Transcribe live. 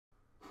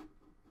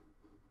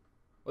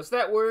What's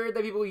that word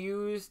that people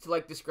use to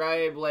like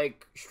describe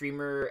like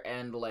streamer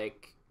and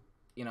like,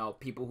 you know,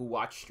 people who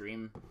watch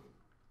stream?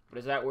 What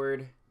is that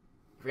word?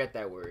 Forget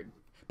that word.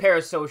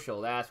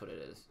 Parasocial, that's what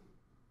it is.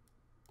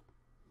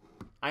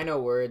 I know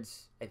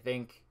words, I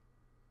think.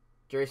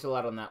 Jury's still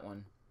out on that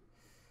one.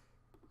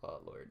 Oh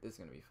lord, this is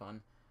gonna be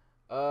fun.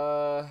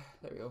 There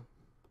we go.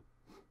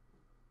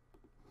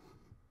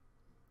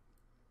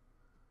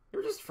 You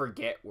ever just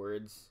forget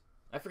words?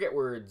 I forget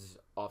words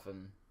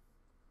often.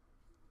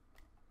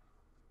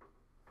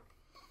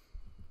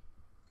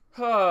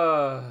 What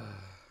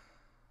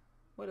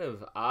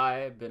have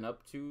I been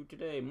up to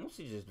today?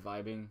 Mostly just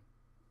vibing.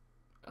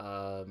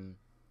 I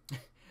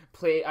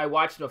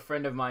watched a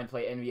friend of mine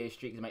play NBA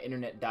Street because my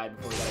internet died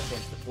before we got a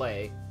chance to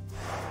play.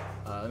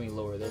 Let me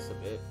lower this a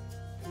bit.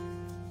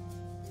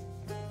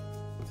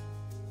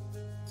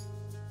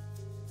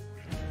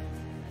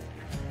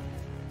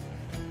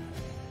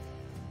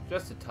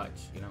 Just a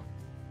touch, you know.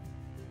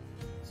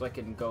 So I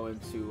can go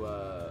into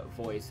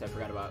voice. I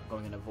forgot about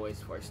going into voice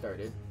before I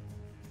started.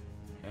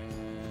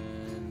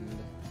 And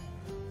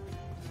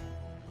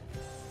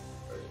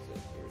where is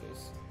it? Here it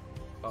is.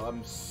 Oh,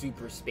 I'm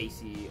super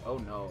spacey. Oh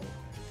no.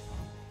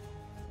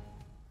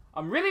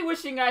 I'm really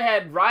wishing I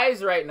had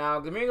Rise right now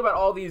because I'm hearing about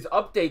all these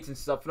updates and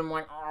stuff, and I'm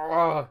like,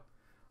 oh,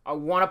 I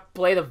want to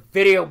play the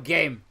video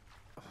game.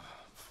 Oh,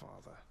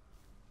 Father.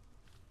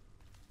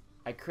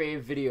 I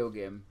crave video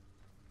game.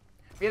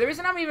 Yeah, the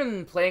reason I'm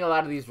even playing a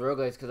lot of these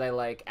roguelikes because I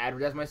like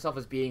advertise myself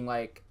as being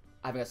like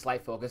having a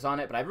slight focus on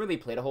it, but I haven't really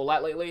played a whole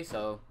lot lately,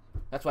 so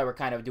that's why we're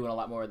kind of doing a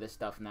lot more of this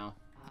stuff now.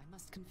 I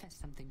must confess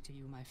something to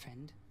you, my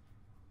friend.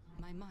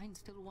 My mind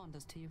still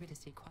wanders to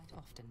Eurydice quite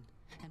often,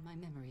 and my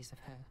memories of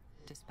her,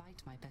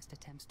 despite my best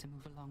attempts to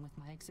move along with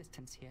my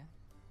existence here.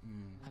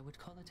 I would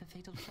call it a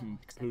fatal flaw,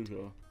 except I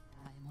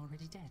am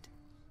already dead.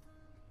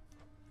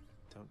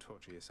 Don't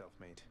torture yourself,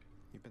 mate.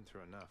 You've been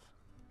through enough,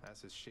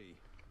 as is she.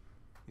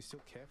 You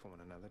still care for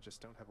one another, just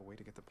don't have a way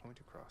to get the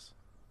point across.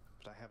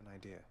 But I have an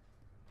idea.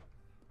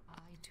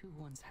 I too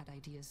once had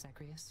ideas,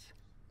 Zagreus.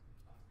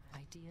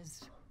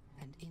 Ideas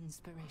and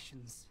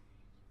inspirations.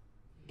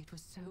 It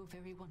was so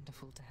very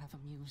wonderful to have a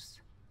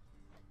muse.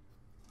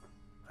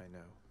 I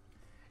know.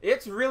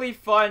 It's really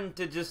fun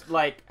to just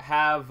like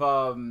have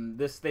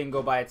this thing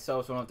go by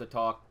itself so I don't have to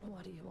talk.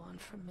 What do you want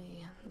from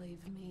me?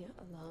 Leave me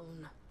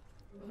alone.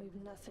 We've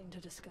nothing to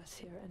discuss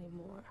here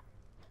anymore.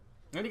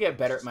 I need to get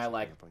better at my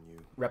like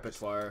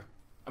repertoire.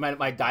 I mean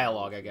my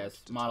dialogue, I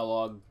guess.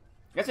 Monologue.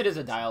 I guess it is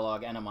a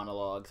dialogue and a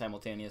monologue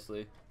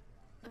simultaneously.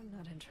 I'm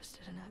not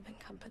interested in having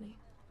company,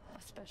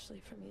 especially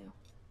from you.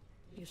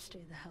 You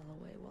stay the hell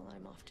away while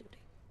I'm off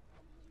duty.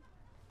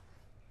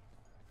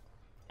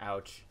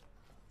 Ouch.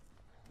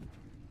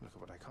 Look at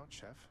what I caught,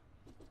 Chef.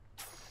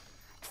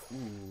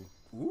 Ooh.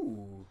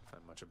 Ooh.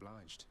 I'm much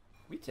obliged.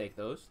 We take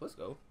those. Let's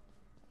go.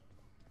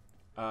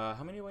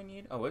 How many do I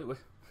need? Oh, wait. Let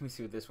me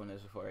see what this one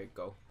is before I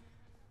go.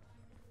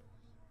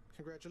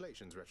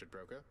 Congratulations, wretched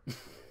broker.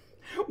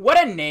 What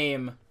a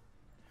name!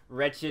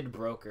 Wretched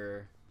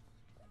broker.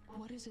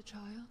 What is it,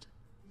 child?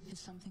 Is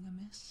something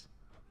amiss?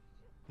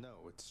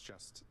 No, it's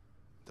just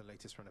the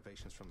latest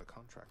renovations from the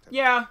contractor.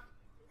 Yeah.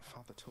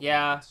 Father told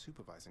Yeah. me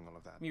supervising all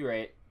of that. You're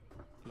right.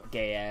 Look,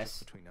 Gay ass.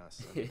 between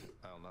us, and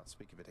I'll not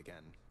speak of it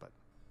again, but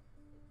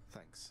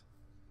thanks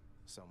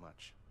so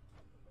much.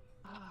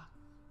 Ah,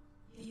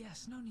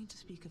 yes, no need to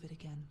speak of it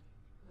again,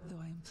 though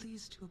I am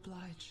pleased to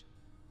oblige.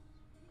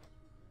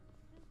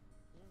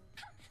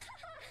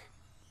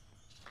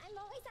 I'm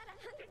always at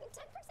 110%.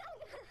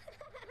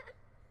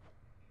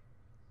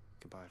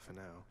 Goodbye for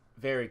now.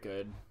 Very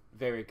good.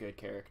 Very good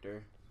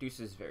character. Deuce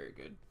is very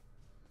good.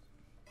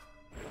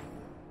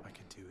 I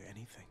can do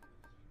anything.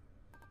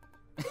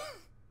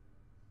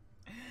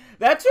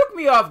 That took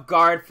me off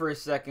guard for a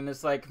second.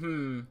 It's like,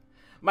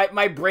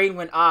 My brain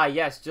went, ah,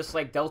 yes, just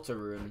like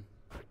Deltarune.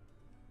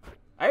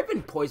 I've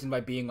been poisoned by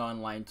being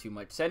online too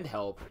much. Send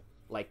help,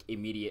 like,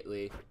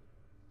 immediately.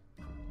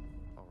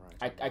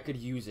 Alright. I could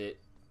use it.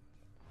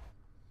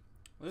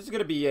 This is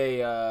gonna be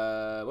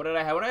a, what did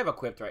I have? What do I have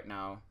equipped right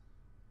now?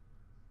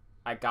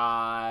 I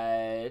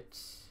got...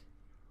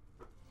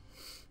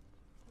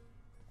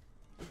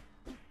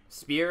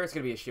 Spear. It's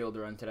gonna be a shield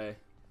run today.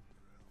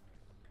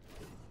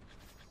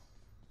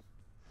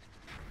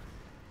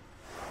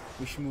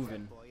 We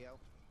schmoovin'.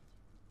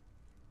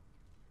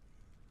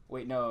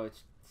 Wait, no,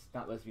 it's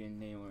not lesbian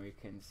name where we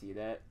can see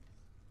that.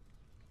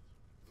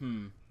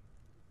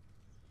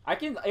 I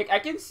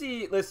can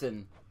see,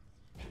 listen.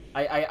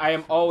 I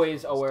am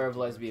always aware of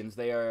lesbians.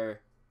 They are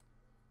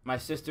my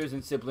sisters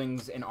and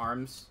siblings in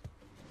arms.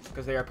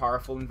 Because they are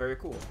powerful and very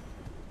cool.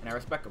 And I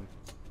respect them.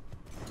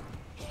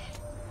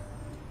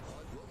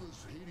 My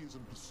brothers Hades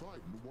and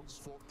Poseidon once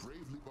fought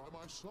bravely by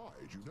my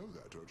side. You know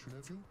that, don't you,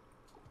 nephew?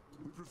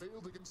 We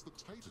prevailed against the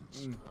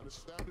Titans and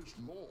established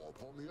law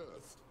upon the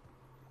earth.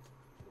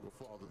 Your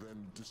father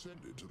then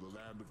descended to the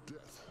land of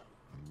death,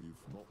 and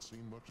we've not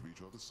seen much of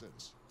each other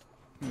since.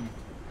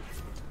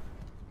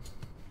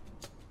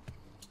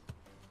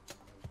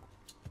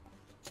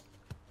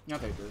 I'll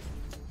take this.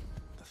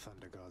 The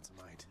Thunder God's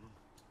might.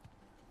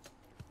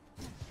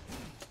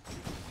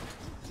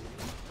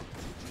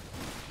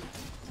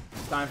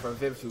 time for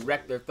Viv to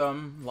wreck their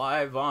thumb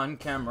live on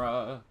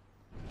camera.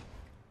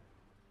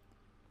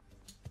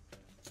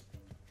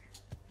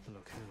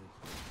 Look who.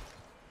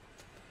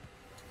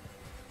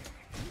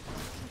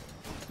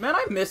 Man,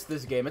 I missed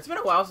this game. It's been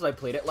a while since I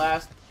played it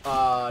last.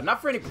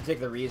 Not for any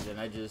particular reason.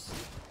 I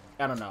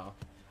don't know.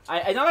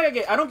 I not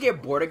like I don't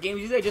get bored of games.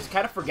 Usually I just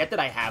kind of forget that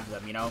I have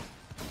them, you know?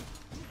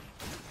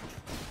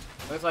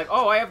 It's like,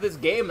 oh, I have this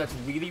game that's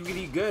really,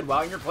 really good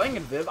while you're playing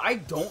it, Viv. I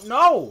don't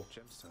know.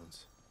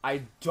 Gemstones.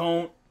 I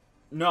don't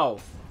know.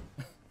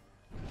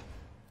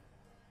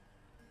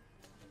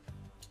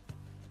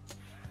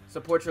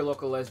 Support your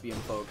local lesbian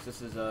folks.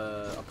 This is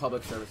a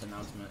public service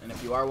announcement. And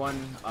if you are one,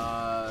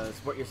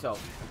 support yourself.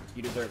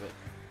 You deserve it.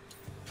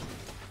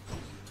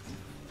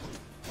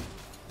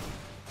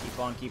 Keep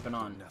on keeping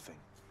on. Nothing.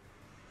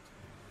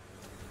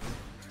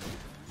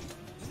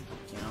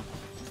 You know?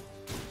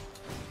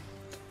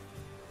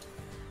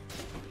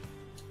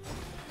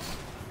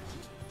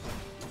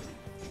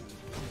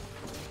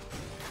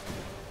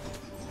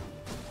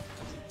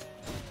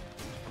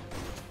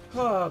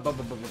 Hello.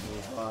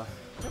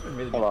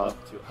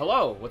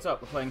 Hello, what's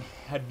up? We're playing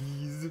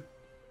Hades.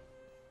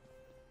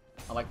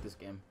 I like this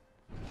game.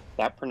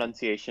 That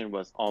pronunciation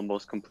was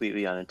almost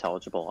completely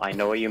unintelligible. I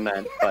know what you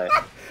meant, but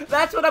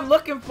That's what I'm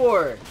looking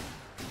for!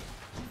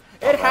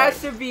 It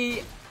has to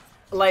be,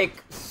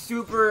 like,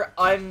 super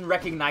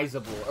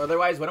unrecognizable.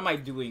 Otherwise, what am I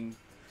doing?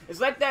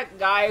 It's like that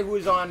guy who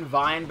was on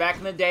Vine back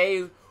in the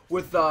day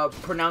with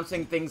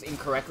pronouncing things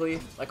incorrectly,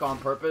 like on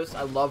purpose.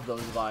 I love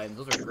those Vines.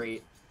 Those are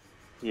great.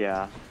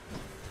 yeah.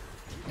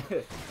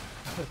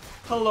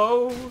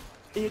 Hello,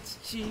 it's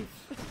Chief.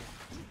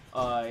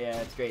 Yeah,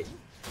 it's great.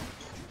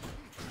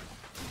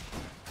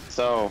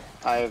 So,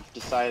 I've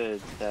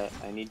decided that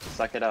I need to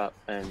suck it up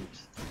and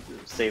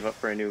save up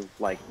for a new,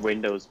 like,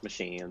 Windows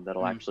machine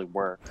that'll actually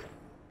work.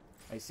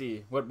 I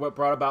see. What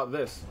brought about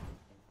this?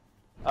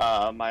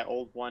 My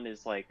old one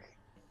is, like,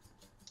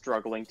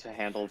 struggling to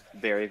handle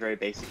very, very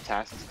basic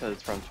tasks because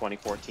it's from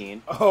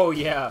 2014. Oh,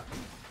 yeah.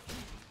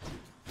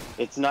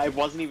 It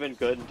wasn't even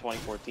good in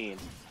 2014.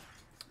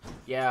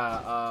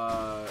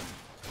 Yeah,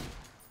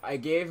 I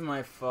gave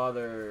my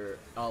father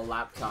a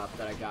laptop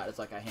that I got. It's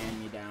like a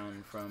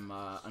hand-me-down from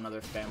another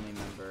family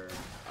member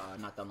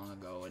not that long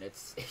ago, and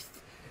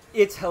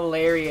it's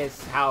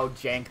hilarious how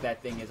jank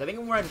that thing is. I think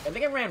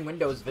it ran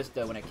Windows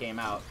Vista when it came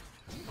out,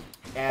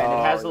 and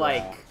it has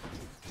like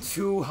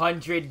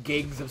 200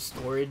 gigs of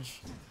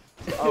storage.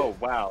 Oh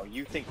wow,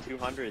 you think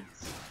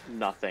 200's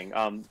nothing?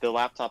 The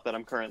laptop that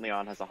I'm currently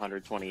on has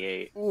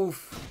 128.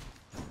 Oof!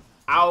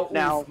 Ow!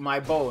 Now, oof, my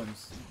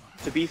bones.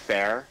 To be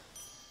fair,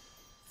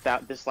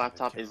 this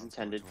laptop is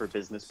intended for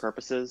business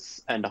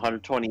purposes, and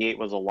 128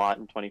 was a lot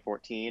in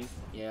 2014.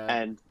 Yeah.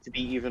 And to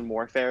be even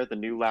more fair, the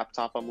new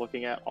laptop I'm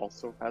looking at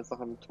also has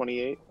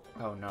 128.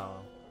 Oh no.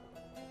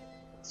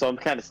 So I'm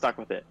kind of stuck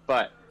with it,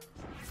 but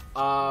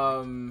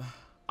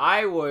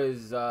I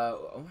was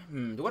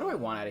what do I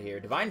want out of here?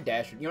 Divine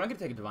Dash. You know, I'm gonna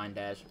take a Divine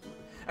Dash.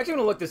 Actually, I'm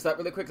gonna look this up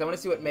really quick. 'Cause I want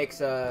to see what makes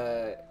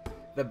the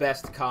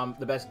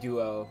best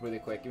duo really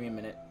quick. Give me a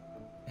minute.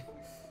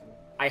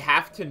 I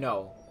have to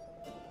know.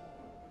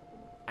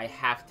 I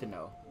have to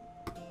know.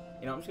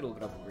 You know, I'm just gonna look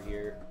it up over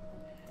here.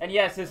 And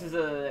yes, this is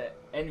a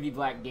Envy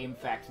Black Game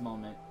Facts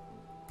moment.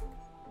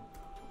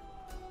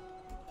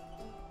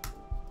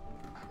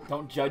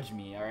 Don't judge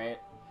me, alright?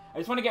 I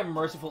just want to get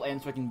Merciful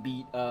End so I can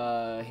beat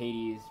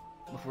Hades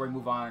before we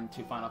move on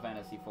to Final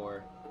Fantasy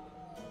IV.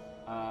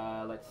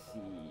 Let's see.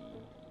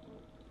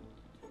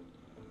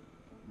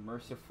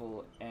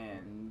 Merciful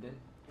End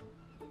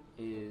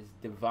is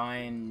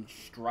Divine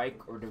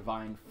Strike or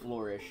Divine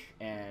Flourish,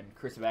 and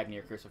Curse of Agony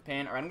or Curse of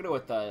Pain. Alright, I'm gonna go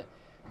with the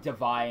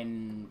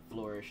Divine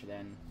Flourish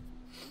then.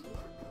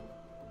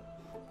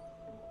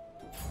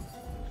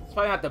 It's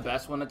probably not the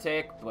best one to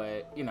take,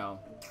 but, you know.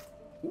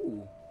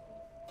 Ooh.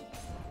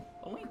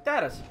 Well, ain't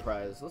that a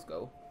surprise? Let's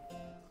go.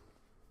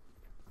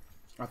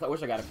 I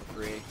wish I got it for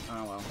free.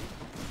 Oh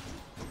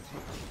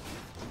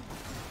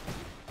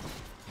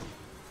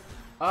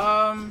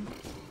well.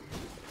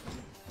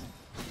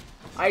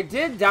 I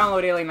did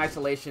download Alien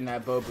Isolation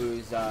at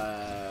Bobu's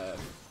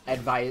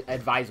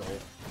advisal.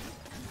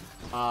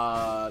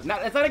 It's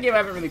not a game I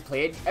haven't really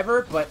played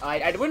ever, but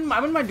I wouldn't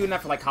mind doing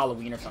that for like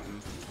Halloween or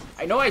something.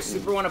 I know I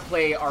super want to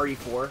play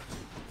RE4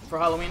 for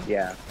Halloween.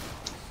 Yeah.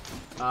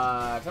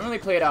 I haven't really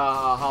played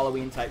a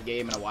Halloween type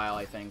game in a while,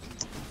 I think.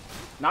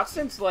 Not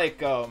since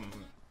like what's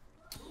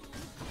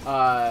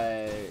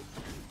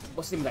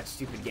the name of that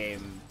stupid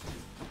game?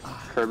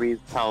 Kirby's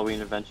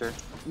Halloween Adventure?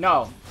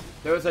 No.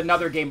 There was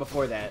another game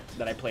before that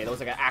I played. It was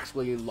like an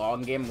actually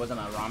long game. It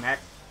wasn't a ROM hack.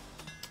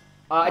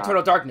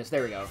 Eternal Darkness.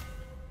 There we go.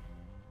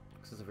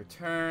 Excessive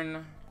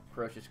Return,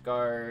 Ferocious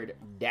Guard,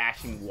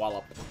 Dashing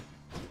Wallop.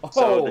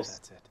 Oh!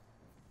 That's it.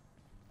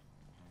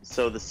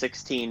 So the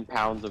 16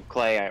 pounds of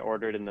clay I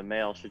ordered in the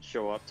mail should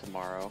show up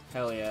tomorrow.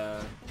 Hell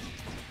yeah.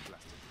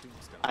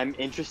 I'm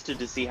interested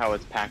to see how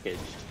it's packaged.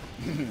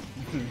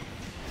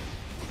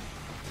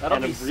 That'll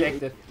And be I'm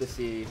sick really- to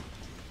see.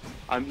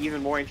 I'm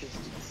even more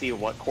interested to see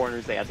what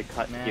corners they had to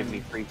cut to give me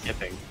free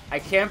tipping. I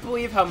can't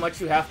believe how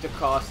much you have to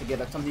cost to get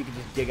something you can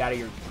just dig out of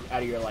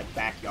your like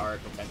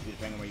backyard, potentially,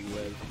 depending on where you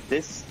live.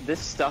 This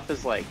stuff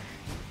is like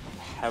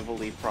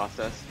heavily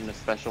processed in a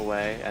special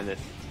way, and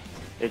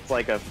it's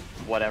like a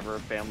whatever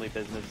family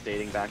business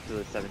dating back to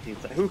the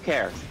 17th century. Who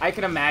cares? I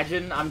can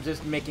imagine. I'm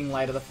just making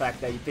light of the fact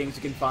that things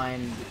you can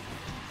find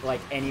like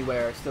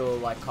anywhere still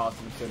like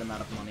costing a certain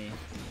amount of money.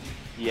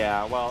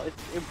 Yeah, well, it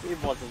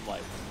wasn't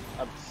like,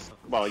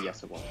 well,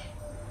 yes, it was.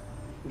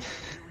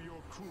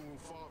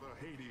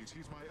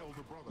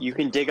 You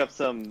can dig up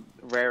some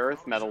rare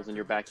earth metals in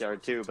your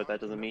backyard too, but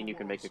that doesn't mean you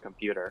can make a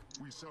computer.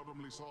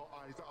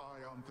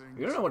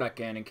 You don't know what I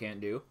can and can't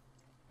do.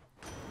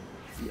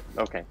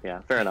 Okay,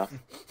 yeah, fair enough.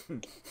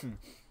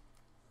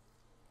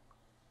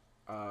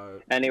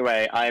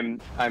 Anyway, I'm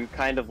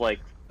kind of like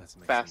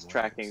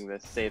fast-tracking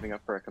this saving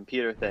up for a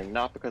computer thing,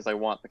 not because I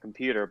want the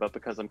computer, but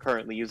because I'm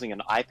currently using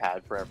an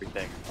iPad for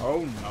everything.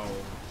 Oh no.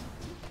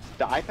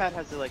 The iPad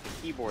has like a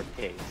keyboard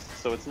case,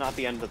 so it's not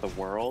the end of the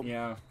world.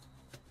 Yeah.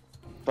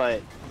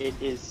 But it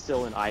is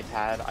still an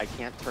iPad. I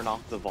can't turn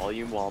off the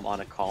volume while I'm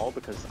on a call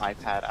because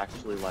iPad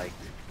actually like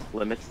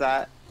limits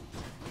that.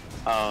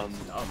 I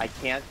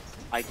can't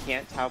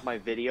have my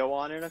video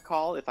on in a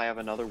call if I have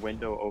another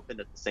window open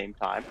at the same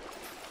time.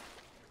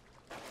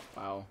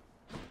 Wow.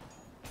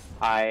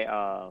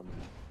 I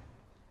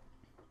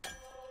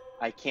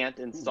can't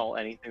install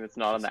anything that's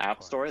not on the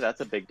App Store.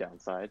 That's a big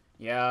downside.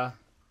 Yeah.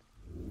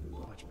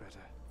 Much better.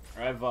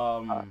 I've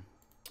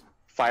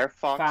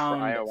Firefox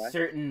found for iOS.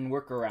 certain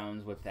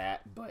workarounds with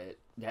that, but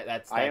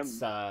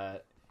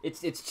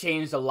it's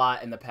changed a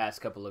lot in the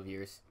past couple of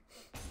years.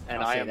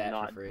 And I am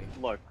not.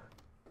 Look,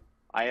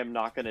 I am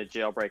not gonna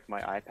jailbreak my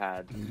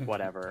iPad.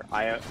 Whatever.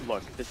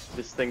 Look.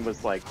 This thing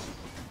was like.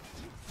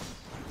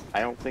 I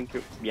don't think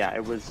it. Yeah,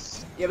 it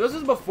was. Yeah, this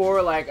was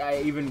before like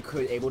I even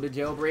could able to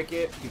jailbreak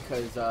it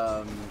because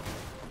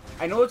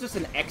I know it's just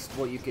an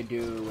exploit you could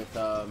do with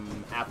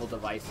Apple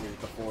devices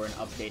before an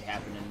update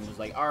happened, and it was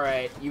like, all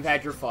right, you've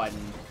had your fun.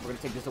 We're gonna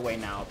take this away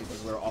now because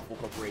we're an awful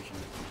corporation.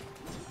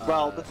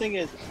 Well, the thing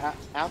is,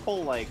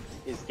 Apple like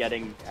is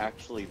getting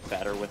actually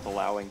better with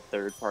allowing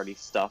third-party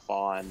stuff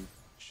on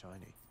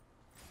Shiny.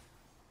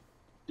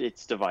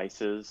 its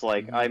devices.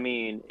 Like, I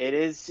mean,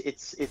 it's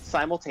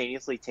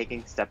simultaneously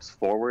taking steps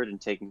forward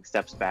and taking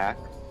steps back.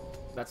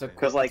 That's a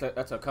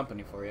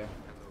company for you.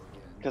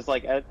 Because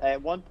like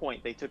at one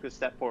point they took a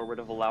step forward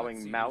of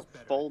allowing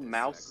full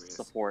mouse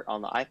support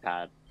on the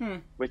iPad,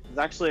 which is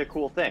actually a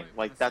cool thing.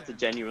 Like that's a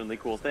genuinely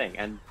cool thing,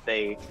 and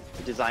they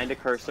designed a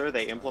cursor,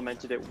 they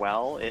implemented it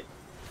well. It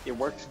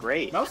works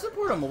great. Mouse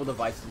support on mobile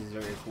devices is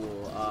very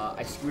cool.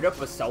 I screwed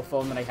up a cell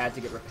phone that I had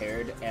to get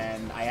repaired,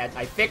 and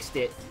I fixed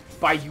it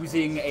by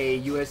using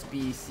a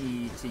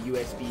USB-C to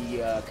USB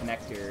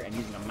connector and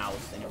using a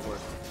mouse, and it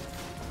worked.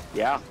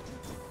 Yeah,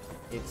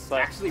 it's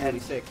actually really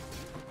sick.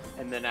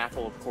 And then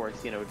Apple, of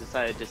course,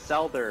 decided to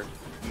sell their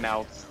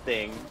mouse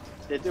thing.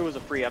 It was a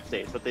free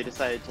update, but they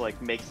decided to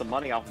like make some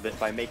money off of it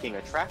by making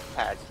a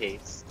trackpad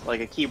case,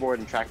 like a keyboard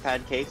and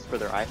trackpad case for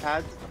their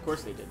iPads. Of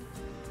course they did.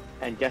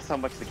 And guess how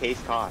much the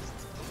case costs?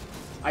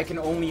 I can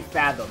only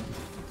fathom.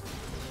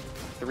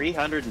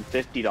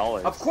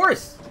 $350. Of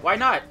course! Why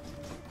not?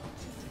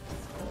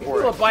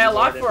 We'll buy a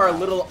lot for our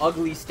little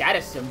ugly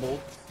status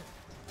symbol.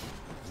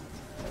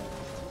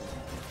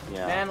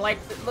 Yeah. Man, like,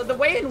 the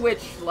way in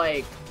which,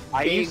 like,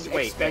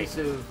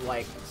 expensive, wait.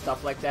 like,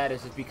 stuff like that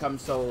has just become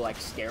so, like,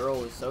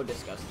 sterile is so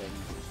disgusting.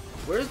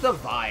 Where's the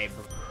vibe?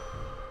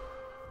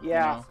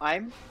 Yeah,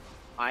 You know?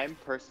 I'm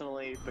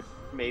personally, but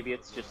maybe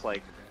it's just,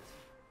 like,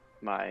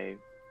 I'm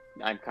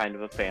kind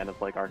of a fan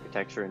of, like,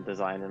 architecture and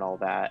design and all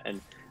that,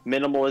 and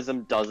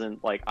minimalism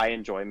doesn't, like, I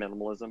enjoy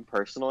minimalism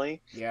personally,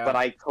 but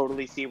I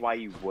totally see why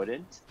you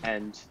wouldn't,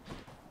 and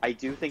I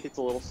do think it's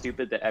a little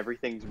stupid that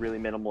everything's really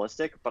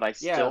minimalistic, but I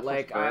still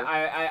prefer...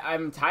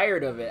 I'm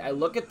tired of it. I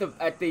look at the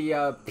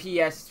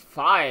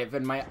PS5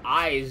 and my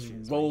eyes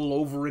roll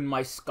over in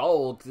my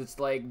skull because it's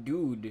like,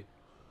 dude,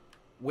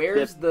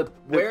 where's the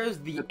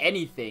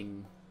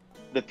anything?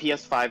 The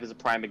PS5 is a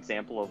prime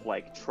example of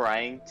like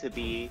trying to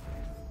be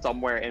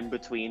somewhere in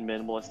between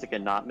minimalistic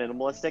and not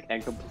minimalistic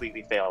and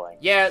completely failing.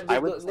 Yeah, I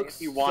would it looks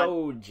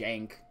so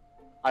jank.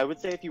 I would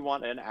say if you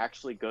want an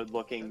actually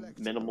good-looking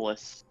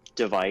minimalist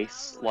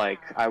device, like,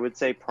 I would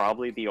say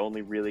probably the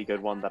only really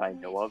good one that I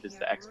know of is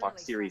the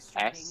Xbox Series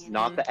S,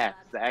 not the X.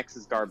 The X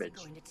is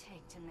garbage.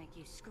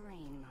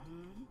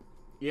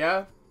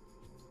 Yeah,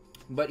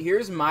 but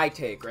here's my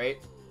take, right?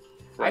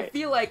 I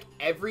feel like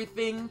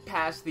everything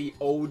past the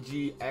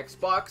OG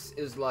Xbox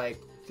is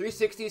like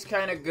 360 is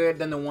kind of good,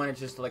 then the one is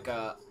just like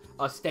a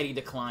steady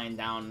decline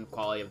down in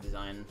quality of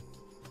design.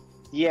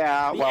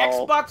 Yeah, the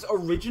well... Xbox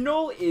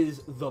original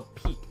is the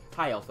peak.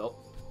 Hi, Elphil.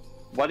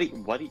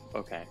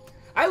 Okay.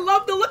 I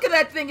love the look of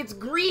that thing. It's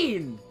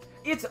green.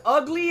 It's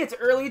ugly. It's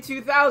early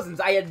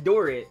 2000s. I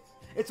adore it.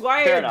 It's why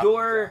I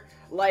adore,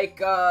 like,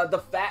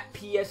 the fat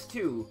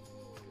PS2.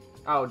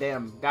 Oh,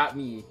 damn. Got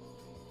me.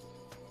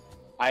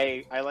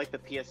 I like the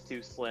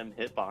PS2 Slim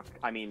hitbox.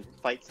 I mean,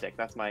 fight stick.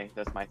 That's my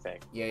thing.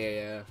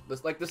 Yeah.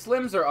 Like the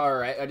Slims are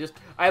alright.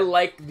 I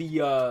like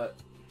the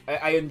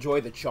I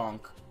enjoy the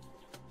chonk.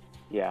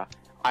 Yeah.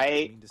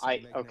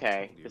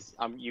 Okay.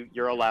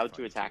 You're allowed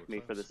to attack me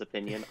for this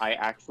opinion. I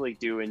actually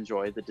do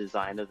enjoy the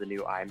design of the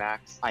new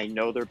iMacs. I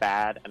know they're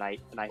bad, and I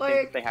Like,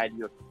 think if they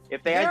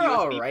had they're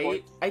USB alright.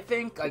 ports, I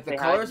think like the they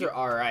colors had- are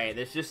alright.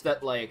 It's just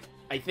that like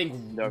I think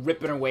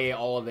ripping away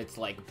all of its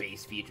like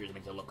base features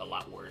makes it look a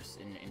lot worse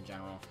in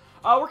general.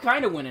 We're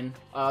kind of winning.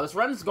 This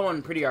run's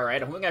going pretty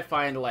alright. I'm hoping I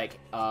find like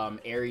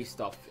airy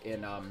stuff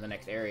in the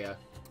next area,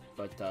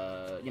 but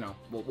you know,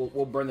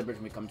 we'll burn the bridge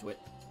when we come to it.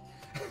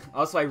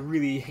 Also, I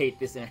really hate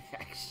this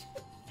interaction.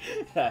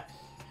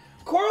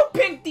 Coral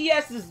Pink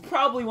DS is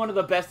probably one of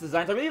the best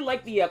designs. I really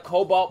like the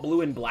Cobalt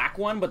Blue and Black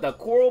one, but the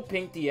Coral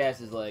Pink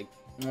DS is like,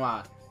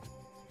 mwah.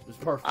 It's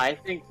perfect. I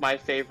think my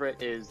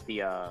favorite is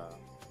the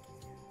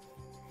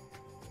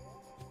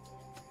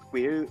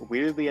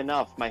weirdly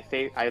enough,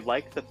 I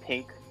like the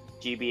pink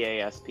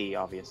GBA SP,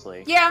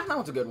 obviously. Yeah, that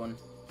one's a good one.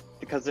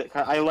 Because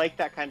I like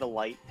that kind of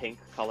light pink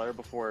color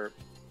before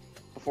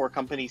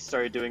companies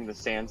started doing the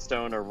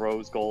sandstone or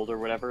rose gold or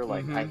whatever.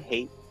 Like, I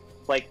hate,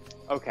 like,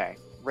 okay,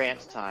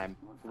 rant time.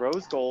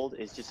 Rose gold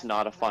is just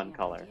not a fun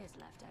color.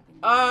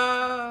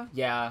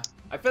 Yeah.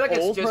 I feel like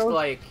it's just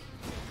like...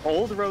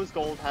 Old rose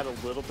gold had a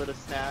little bit of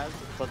snazz,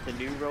 but the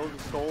new rose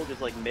gold is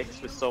like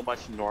mixed with so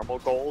much normal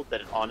gold that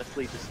it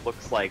honestly just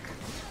looks like,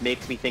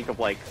 makes me think of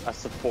like a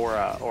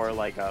Sephora or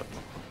like a...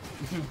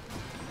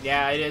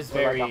 Yeah, it is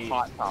very... like a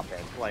Hot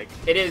Topic, like...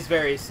 It is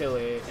very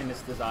silly in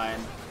this design.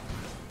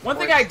 One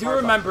thing I do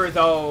remember,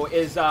 though,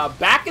 is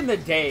back in the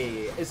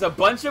day, is a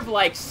bunch of,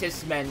 like,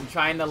 cis men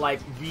trying to, like,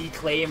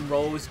 reclaim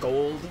rose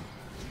gold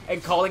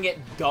and calling it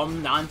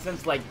dumb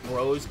nonsense like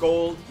bros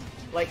gold.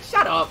 Like,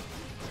 shut up.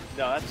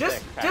 No, that's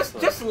sick,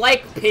 just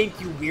like pink,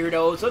 you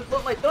weirdos.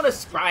 Don't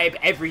ascribe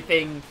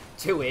everything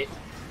to it,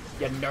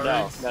 you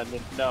nerds.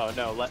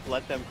 No.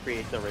 Let them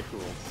create the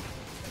rituals.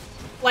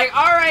 Like,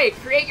 alright,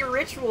 create your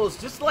rituals.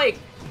 Just, like,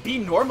 be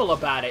normal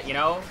about it, you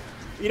know?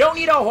 You don't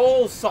need a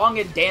whole song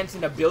and dance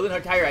and to build an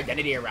entire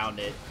identity around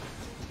it.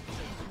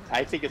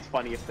 I think it's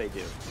funny if they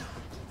do.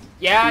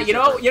 Yeah, you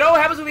know what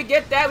happens when we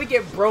get that? We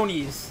get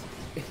bronies.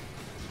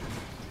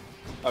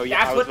 Oh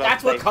yeah,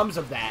 that's what comes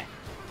of that.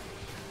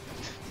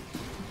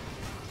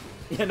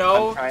 You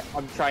know?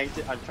 I'm trying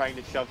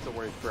to shove the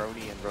word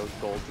brony and rose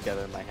gold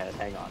together in my head.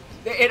 Hang on.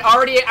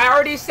 I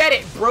already said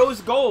it.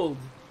 Bros gold.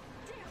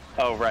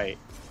 Oh right.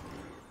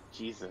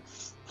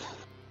 Jesus.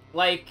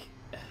 Like,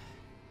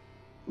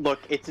 look,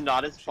 it's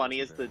not as funny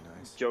as the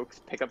jokes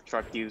pickup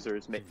truck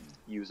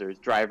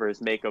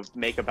drivers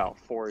make about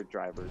Ford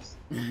drivers.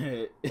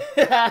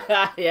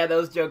 Yeah,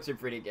 those jokes are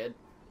pretty good.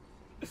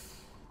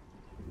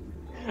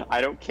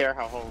 I don't care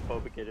how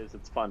homophobic it is,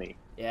 it's funny.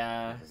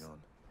 Yeah.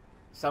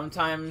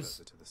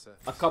 Sometimes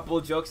a couple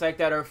of jokes like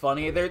that are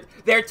funny.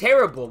 They're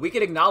terrible. We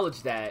can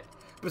acknowledge that.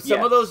 But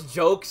some of those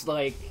jokes,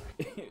 like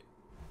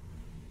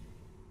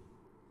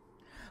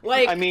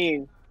I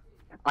mean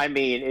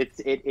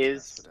it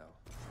is,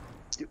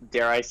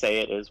 dare I say,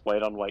 it is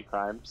white on white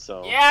crime,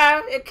 so...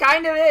 Yeah, it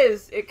kind of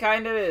is. It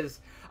kind of is.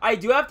 I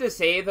do have to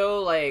say,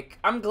 though, like,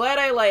 I'm glad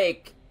I,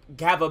 like,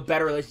 have a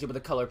better relationship with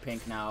the color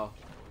pink now.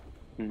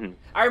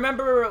 I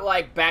remember,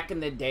 like, back in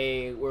the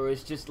day where it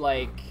was just,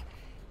 like,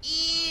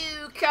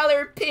 ew,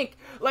 color pink.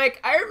 Like,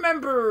 I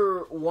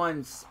remember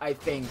once, I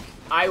think,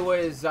 I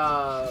was,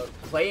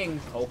 playing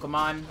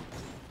Pokemon,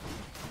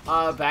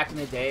 back in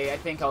the day. I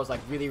think I was,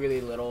 like, really,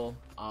 really little,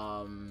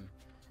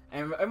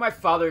 and my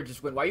father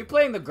just went, "Why are you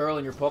playing the girl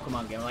in your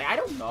Pokemon game?" I'm like, I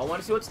don't know, I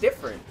want to see what's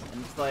different.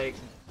 And it's like,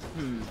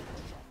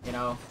 you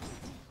know,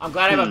 I'm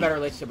glad I have a better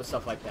relationship with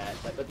stuff like that.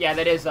 But yeah,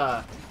 that is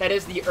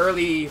the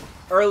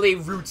early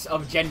roots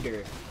of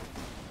gender.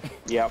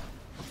 Yep.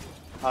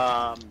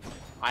 I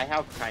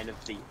have kind of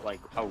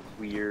a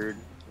weird,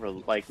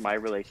 like, my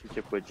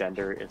relationship with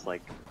gender is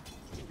like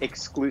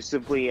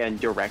exclusively and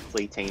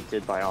directly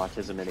tainted by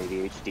autism and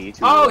ADHD.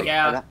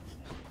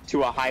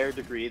 To a higher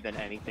degree than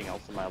anything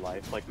else in my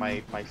life. Like,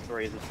 my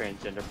story as a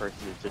transgender person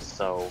is just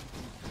so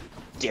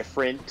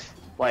different.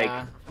 Like,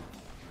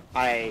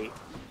 I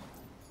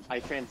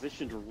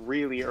transitioned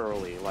really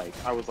early. Like,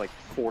 I was like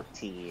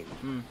 14.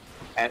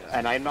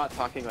 And I'm not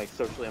talking like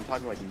socially, I'm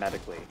talking like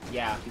medically.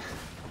 Yeah.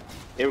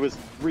 It was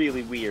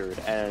really weird,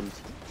 and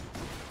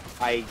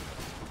I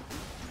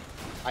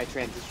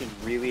transitioned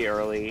really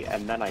early,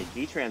 and then I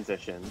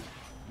detransitioned.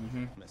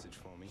 Message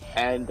for me.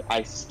 And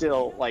I'm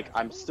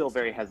still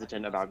very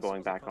hesitant about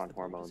going back on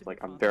hormones. Like,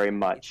 I'm very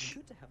much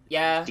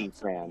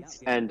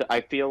detrans. And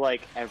I feel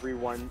like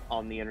everyone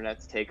on the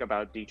internet's take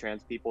about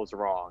detrans people is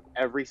wrong.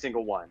 Every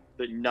single one.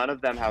 But none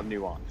of them have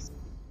nuance.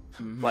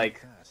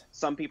 Like,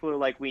 some people are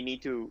like, we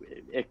need to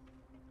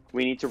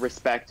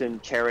respect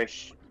and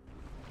cherish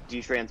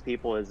detrans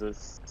people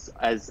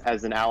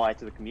as an ally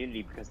to the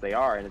community because they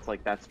are, and it's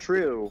like, that's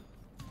true,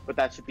 but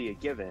that should be a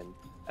given.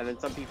 And then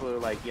some people are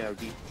like, you know,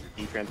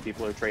 detrans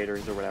people are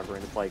traitors or whatever,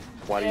 and it's like,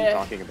 what are you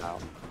talking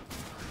about?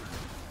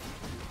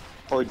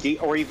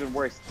 or even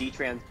worse,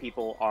 detrans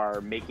people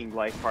are making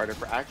life harder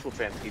for actual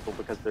trans people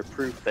because they're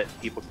proof that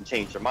people can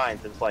change their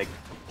minds. It's like,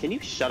 can you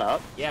shut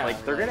up? Yeah,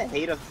 like they're gonna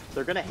hate us.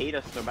 They're gonna hate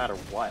us no matter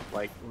what.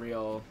 Like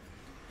real.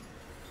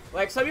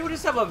 Like, some people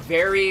just have a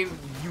very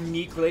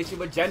unique relationship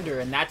with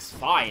gender, and that's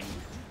fine.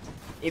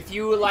 If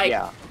you, like...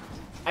 Yeah.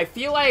 I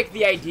feel like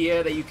the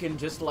idea that you can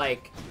just,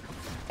 like,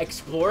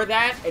 explore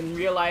that and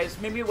realize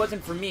maybe it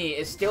wasn't for me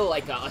is still,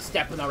 like, a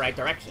step in the right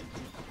direction.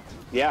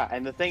 Yeah,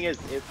 and the thing is,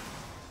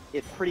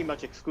 it pretty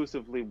much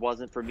exclusively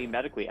wasn't for me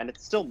medically, and it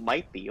still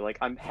might be. Like,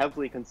 I'm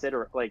heavily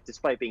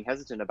despite being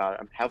hesitant about it,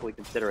 I'm heavily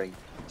considering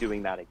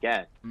doing that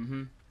again.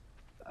 Mm-hmm.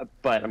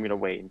 But I'm gonna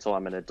wait until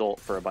I'm an adult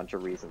for a bunch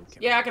of reasons.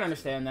 Yeah, I can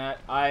understand that.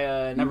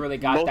 I never really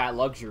got that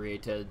luxury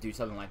to do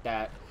something like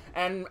that.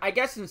 And I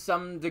guess in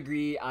some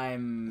degree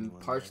I'm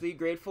partially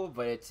grateful,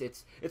 but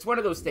it's one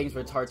of those things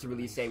where it's hard to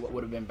really say what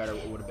would have been better,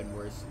 what would have been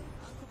worse.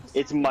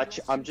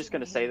 I'm just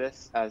gonna say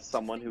this as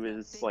someone who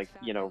is, like,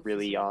 you know,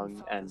 really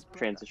young and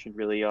transitioned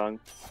really young.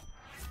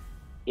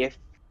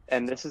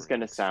 And this is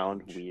gonna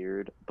sound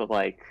weird, but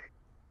like,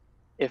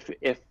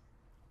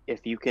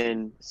 if you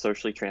can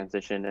socially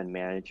transition and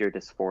manage your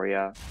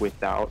dysphoria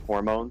without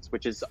hormones,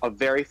 which is a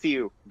very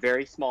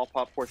small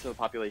portion of the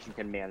population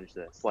can manage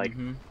this. Like,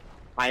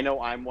 I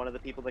know I'm one of the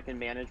people that can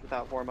manage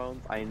without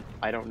hormones.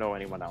 I don't know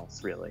anyone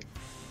else, really.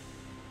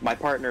 My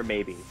partner,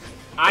 maybe.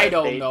 I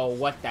don't know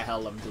what the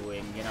hell I'm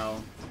doing, you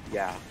know?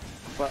 Yeah.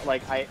 But,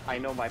 like, I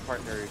know my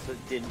partner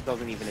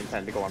doesn't even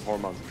intend to go on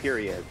hormones,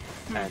 period.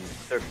 And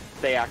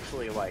they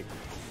actually, like,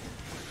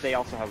 they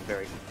also have a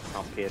very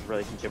complicated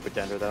relationship with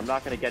gender that I'm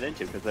not going to get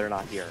into because they're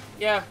not here.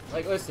 Yeah,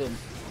 like, listen,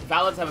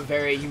 Valids have a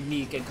very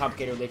unique and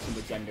complicated relationship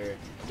with gender.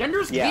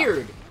 Gender's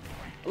weird.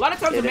 A lot of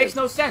times it makes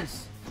no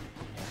sense.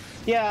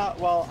 Yeah,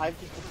 well, I've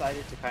just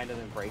decided to kind of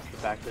embrace the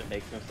fact that it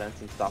makes no sense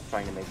and stop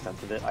trying to make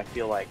sense of it. I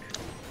feel like...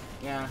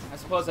 Yeah, I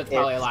suppose that's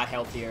probably a lot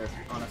healthier,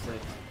 honestly.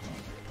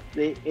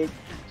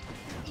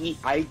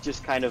 I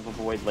just kind of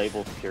avoid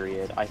labels,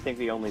 period. I think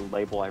the only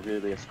label I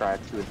really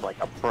ascribe to is, like,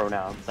 a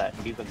pronoun set,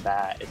 and even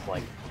that is,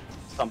 like,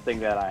 something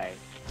that I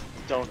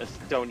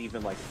don't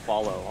even, like,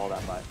 follow all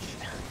that much.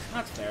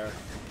 That's fair.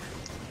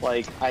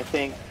 Like, I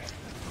think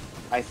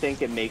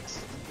it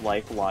makes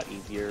life a lot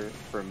easier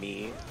for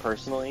me,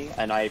 personally,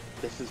 and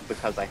this is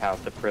because I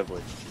have the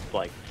privilege to,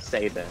 like,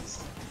 say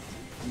this,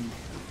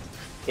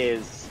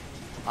 is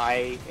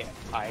I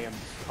am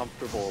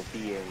comfortable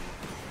being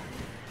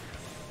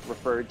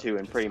referred to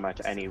in pretty much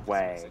any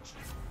way.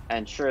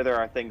 And sure, there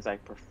are things I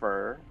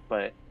prefer,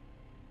 but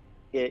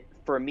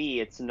for me,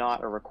 it's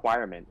not a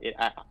requirement.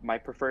 My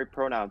preferred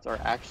pronouns are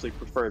actually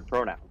preferred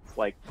pronouns.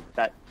 Like,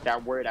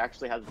 that word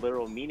actually has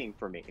literal meaning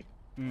for me,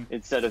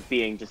 instead of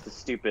being just a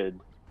stupid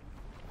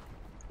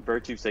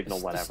virtue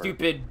signal, whatever. A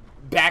stupid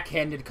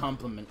backhanded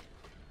compliment.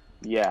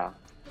 Yeah.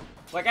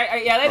 Like,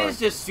 that is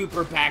just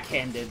super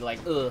backhanded, like,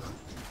 ugh.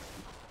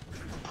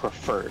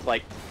 Preferred.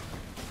 Like,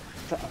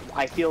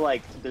 I feel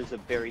like there's a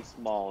very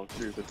small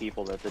group of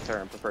people that the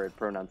term preferred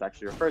pronouns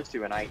actually refers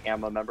to, and I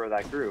am a member of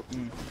that group.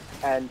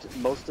 And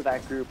most of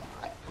that group,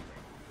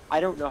 I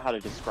don't know how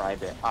to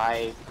describe it.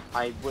 I've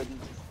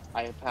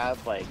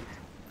had, like,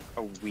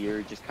 a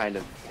weird just kind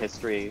of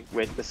history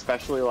with,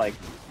 especially, like,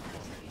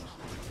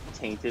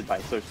 tainted by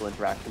social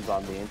interactions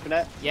on the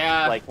internet.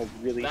 Yeah, like, has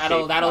really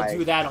that'll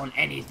do that on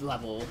any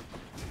level.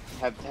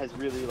 Has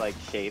really, like,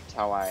 shaped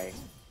how I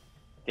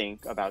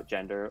think about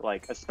gender,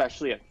 like,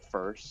 especially at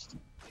first,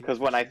 because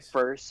when I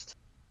first,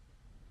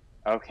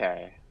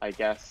 okay, I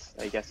guess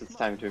it's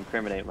time to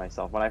incriminate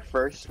myself. When I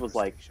first was,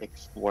 like,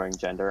 exploring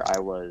gender, I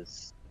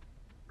was,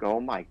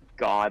 oh my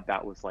god,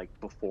 that was, like,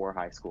 before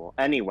high school.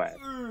 Anyway.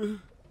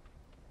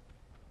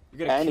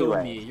 You're gonna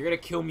kill me. You're gonna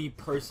kill me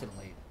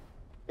personally.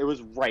 It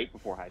was right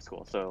before high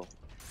school, so,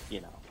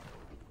 you know.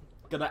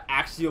 Gonna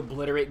actually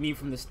obliterate me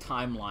from this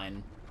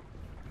timeline.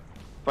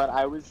 But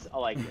I was,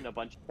 like, in a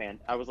bunch of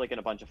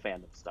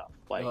fandom stuff.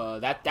 Like,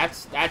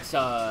 that's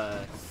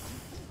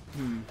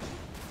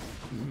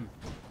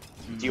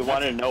Do you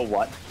want to know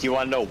what? Do you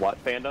want to know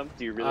what fandom?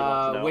 Do you really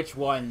want to know? Which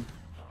one?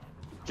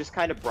 Just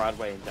kind of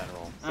Broadway in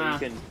general. So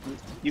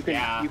you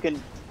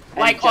can.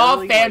 Like, all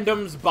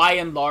fandoms, by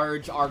and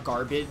large, are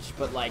garbage,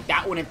 but, like,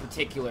 that one in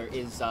particular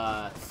is,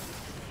 And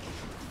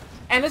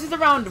this is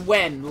around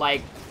when?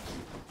 Like,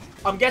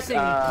 I'm guessing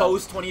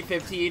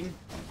post-2015?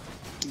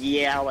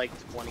 Yeah, like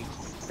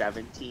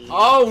 2017.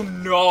 Oh,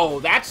 no!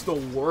 That's the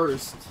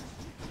worst!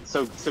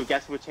 So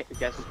guess which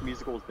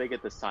musical was big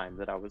at this time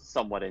that I was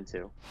somewhat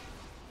into?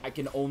 I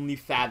can only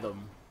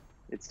fathom.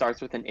 It starts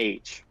with an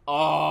H.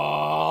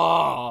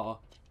 Oh!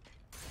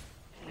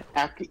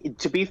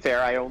 To be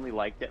fair, I only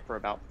liked it for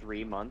about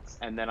 3 months,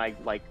 and then I,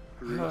 like,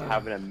 grew to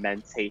have an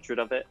immense hatred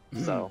of it,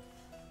 so...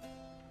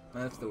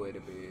 That's the way to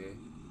be.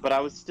 But I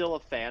was still a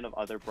fan of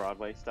other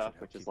Broadway stuff,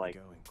 which is, like,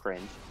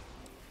 cringe.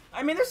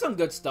 I mean, there's some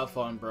good stuff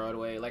on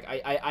Broadway. Like,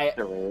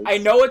 I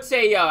know it's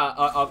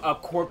a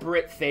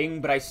corporate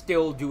thing, but I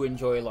still do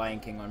enjoy Lion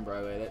King on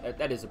Broadway.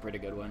 That is a pretty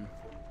good one.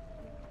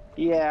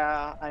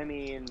 Yeah, I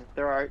mean,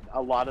 there are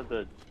a lot of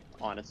the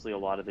honestly, a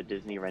lot of the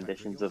Disney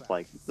renditions of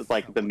like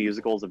the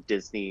musicals of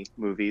Disney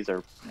movies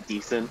are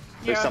decent.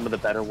 They're Yeah. some of the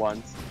better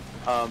ones.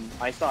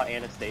 I saw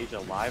Anastasia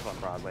live on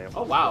Broadway at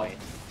Oh, one wow. point,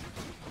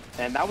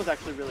 and that was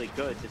actually really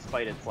good,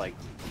 despite its like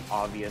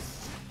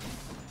obvious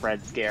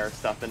Red Scare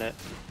stuff in it.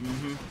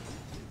 Mm-hmm.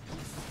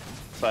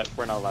 But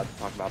we're not allowed to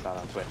talk about that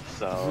on Twitch,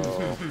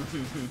 so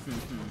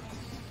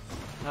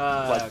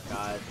Oh,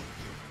 God.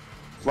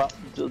 well,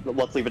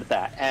 let's leave it at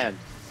that. And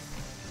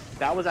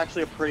that was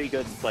actually a pretty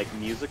good like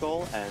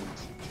musical, and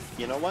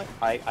you know what?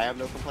 I have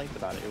no complaints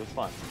about it. It was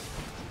fun.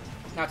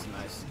 That's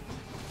nice.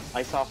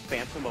 I saw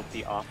Phantom of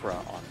the Opera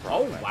on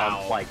Broadway.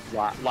 Oh,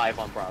 wow. Live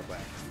on Broadway.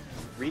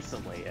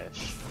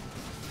 Recently-ish.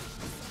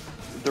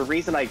 The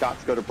reason I got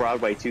to go to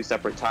Broadway 2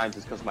 separate times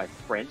is because my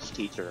French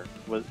teacher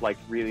was like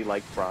really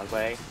liked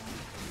Broadway.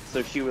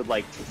 So she would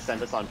like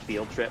send us on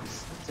field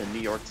trips to New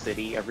York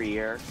City every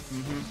year.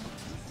 Mm-hmm.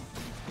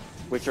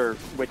 Which are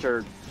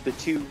the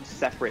 2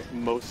 separate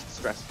most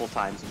stressful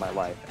times of my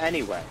life.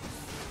 Anyway.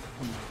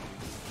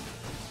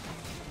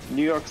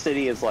 New York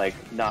City is like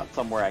not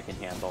somewhere I can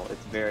handle.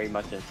 It's very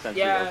much a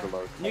sensory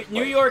overload. type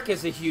New place. York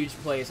is a huge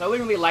place. I only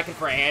really like it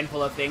for a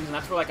handful of things, and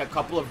that's for like a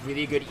couple of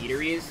really good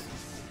eateries,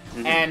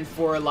 Mhm. and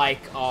for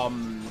like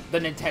the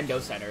Nintendo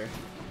Center.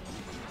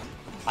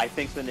 I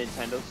think the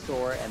Nintendo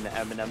store and the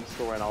M&M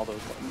store and all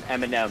those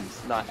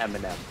M&Ms, not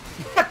M&M.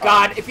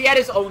 God, if he had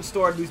his own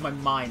store, I'd lose my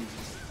mind.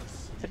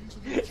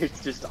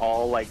 It's just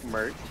all like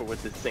merch, but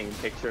with the same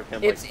picture of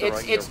him. It's like,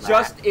 throwing the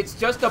rat. it's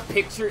just a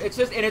picture. It's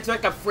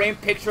like a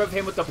framed picture of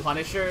him with the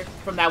Punisher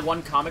from that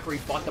one comic where he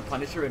fought the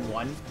Punisher and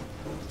won.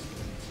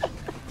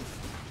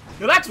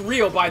 No, that's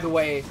real, by the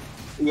way.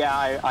 Yeah,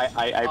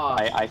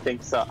 I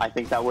think so. I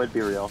think that would be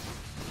real.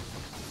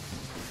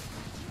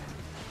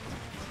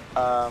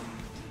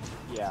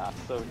 Yeah.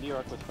 So New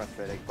York was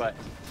frustrating, but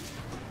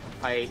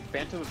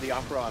Phantom of the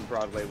Opera on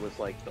Broadway was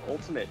like the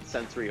ultimate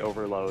sensory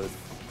overload.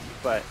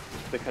 But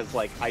because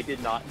like I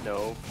did not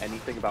know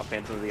anything about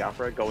Phantom of the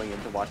Opera going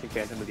into watching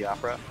Phantom of the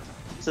Opera,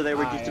 so they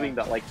were just doing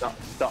that like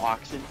the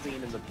auction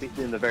scene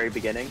in the very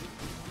beginning,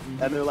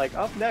 and they're like,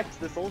 up next,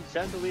 this old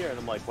chandelier, and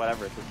I'm like,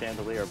 whatever, it's a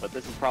chandelier, but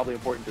this is probably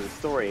important to the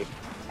story.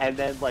 And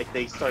then like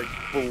they start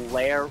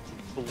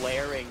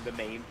blaring the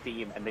main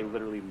theme, and they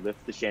literally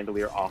lift the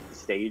chandelier off the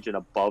stage and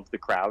above the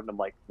crowd, and I'm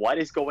like, what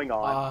is going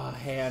on?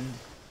 Hand.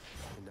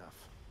 Enough.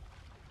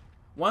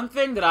 One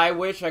thing that I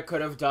wish I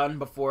could have done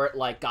before it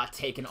like got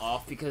taken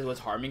off because it was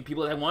harming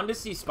people, I wanted to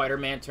see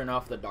Spider-Man turn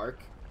off the dark,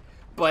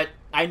 but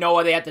I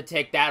know they had to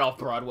take that off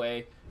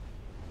Broadway.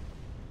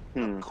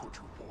 That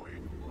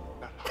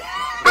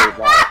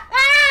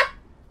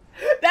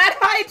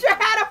Hydra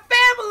had a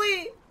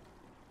family!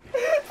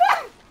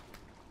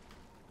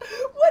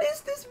 What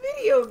is this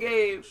video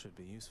game? Should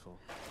be useful.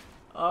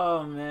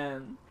 Oh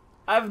man.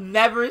 I've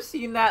never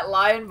seen that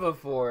line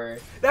before.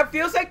 That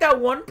feels like that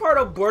one part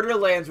of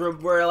Borderlands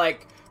where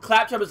like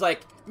Claptrap is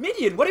like,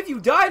 Midian, what have you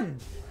done?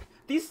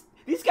 These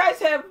guys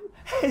have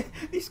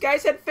these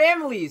guys had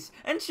families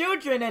and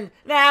children and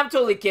nah, I'm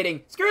totally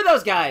kidding. Screw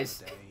those guys.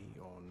 Day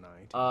or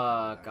night.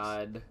 Oh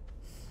god.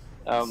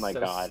 Oh my So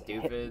god.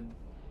 Stupid.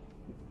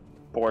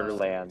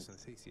 Borderlands. And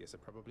Theseus are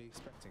probably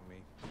expecting me.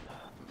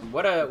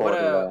 What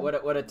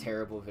a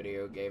terrible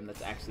video game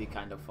that's actually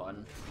kind of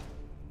fun.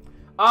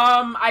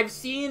 I've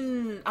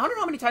seen, I don't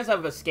know how many times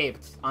I've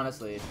escaped,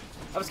 honestly.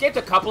 I've escaped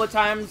a couple of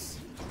times.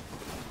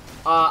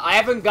 I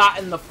haven't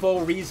gotten the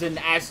full reason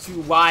as to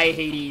why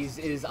Hades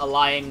is a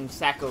lying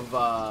sack of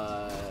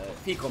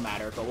fecal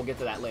matter, but we'll get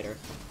to that later.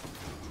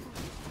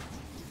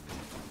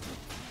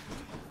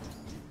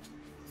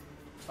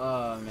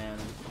 Oh man.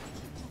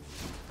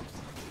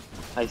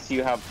 I see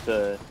you have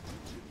the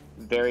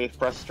very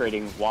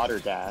frustrating water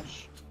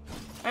dash.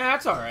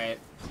 That's alright.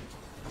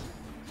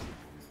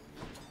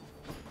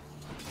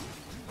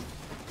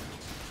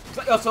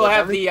 I also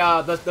have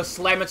the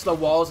slam into the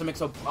walls and makes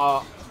a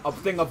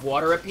thing of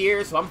water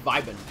appear, so I'm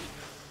vibing.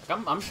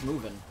 Like, I'm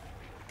schmoovin',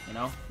 you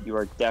know? You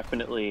are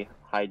definitely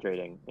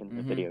hydrating in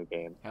the video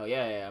game. Hell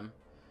yeah, I am.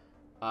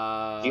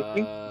 Do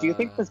you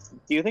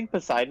think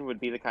Poseidon would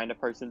be the kind of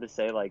person to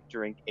say like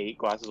drink 8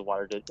 glasses of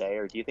water a day,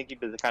 or do you think he'd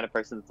be the kind of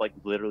person that's like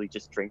literally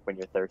just drink when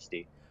you're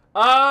thirsty?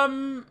 I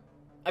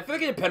feel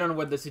like it depends on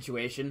what the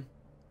situation.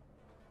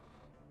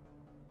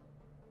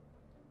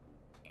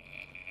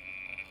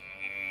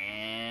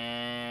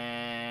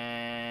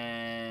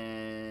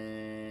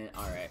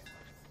 Alright.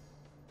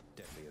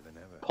 Deadlier than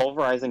ever.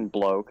 Pulverizing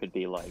blow could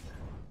be like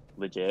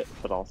legit,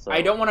 but also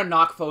I don't want to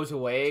knock foes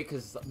away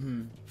because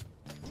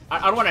I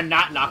don't want to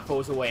not knock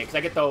foes away because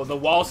I get the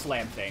wall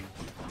slam thing.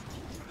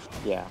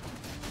 Yeah,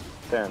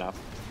 fair enough.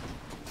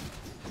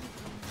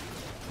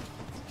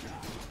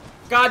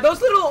 God,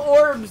 those little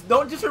orbs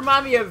don't just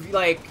remind me of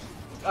like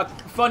a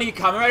funny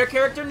Kamen Rider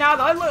character. Now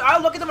I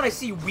look at them and I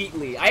see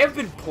Wheatley. I have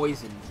been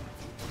poisoned.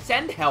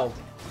 Send help.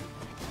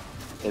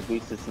 At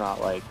least it's not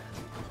like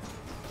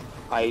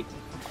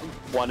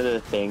one of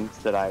the things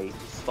that I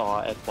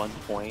saw at one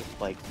point,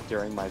 like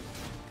during my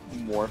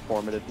more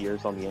formative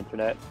years on the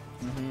internet,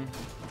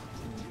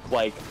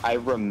 like, I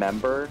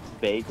remember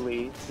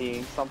vaguely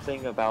seeing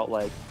something about,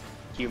 like,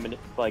 human,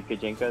 like,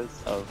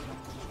 Gajinkas of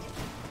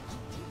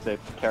the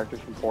characters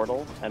from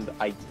Portal, and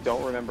I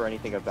don't remember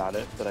anything about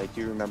it, but I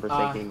do remember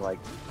thinking, like,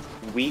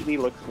 Wheatley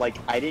looked like,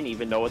 I didn't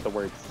even know what the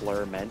word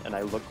slur meant, and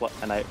I looked like,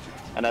 and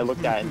I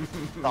looked at it and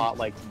thought,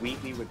 like,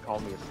 Wheatley would call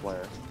me a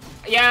slur.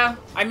 Yeah,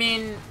 I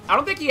mean, I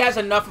don't think he has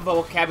enough of a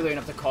vocabulary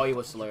enough to call you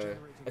a slur,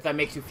 if that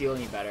makes you feel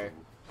any better.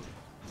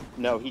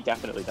 No, he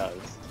definitely does.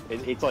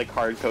 It's like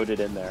hard-coded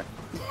in there.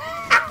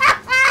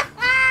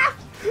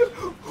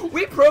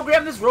 We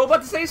programmed this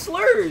robot to say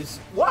slurs!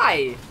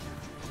 Why?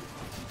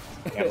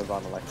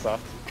 Amazon Alexa.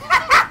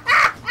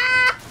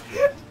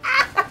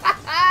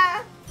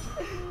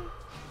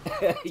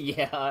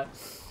 Yeah.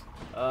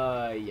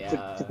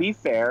 Yeah. To be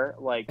fair,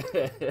 like,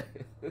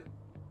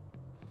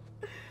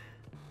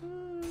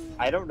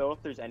 I don't know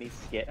if there's any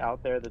skit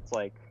out there that's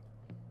like,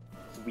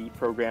 we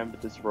programmed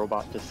this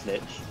robot to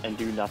snitch and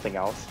do nothing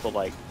else, but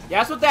like...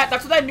 Yeah,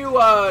 that's what that new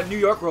New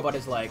York robot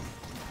is like.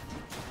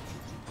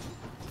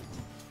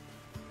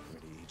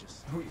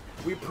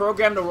 We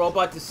programmed the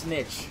robot to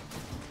snitch.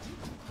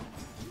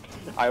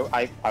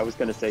 I was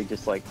gonna say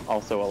just like,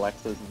 also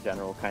Alexas in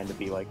general kind of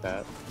be like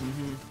that.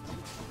 Mm-hmm.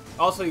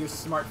 Also your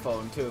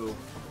smartphone, too.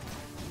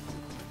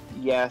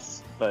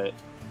 Yes, but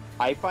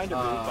I find it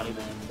really funny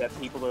that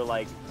people are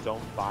like,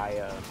 don't buy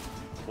a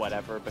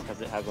whatever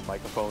because it has a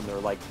microphone, or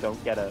like,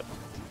 don't get a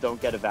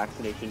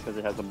vaccination because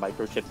it has a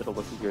microchip that'll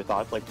listen to your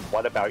thoughts. Like,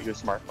 what about your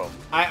smartphone?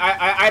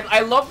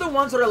 I love the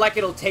ones that are like,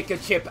 it'll take a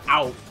chip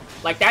out.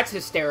 Like, that's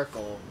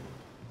hysterical.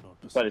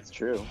 But it's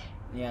true.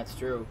 Yeah, it's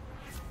true.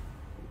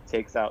 It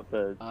takes out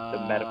the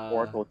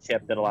metaphorical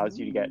chip that allows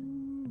you to get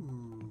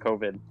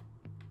COVID.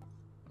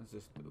 What's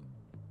this do?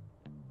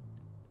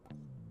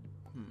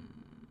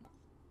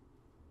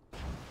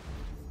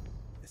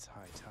 It's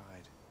high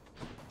tide.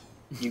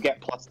 You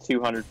get plus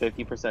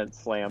 250%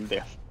 slam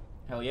damage.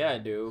 Hell yeah, I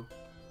do.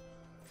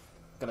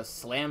 Gotta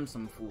slam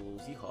some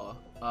fools. Yeehaw.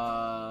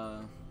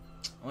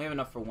 Only have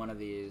enough for one of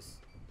these.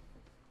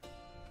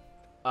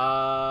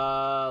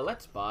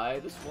 Let's buy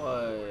this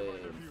one.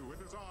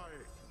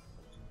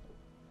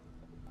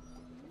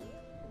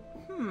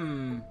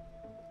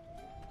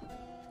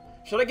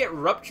 Should I get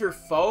Rupture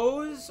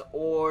Foes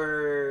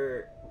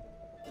or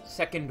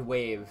Second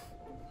Wave?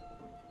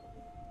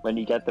 When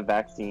you get the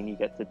vaccine, you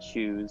get to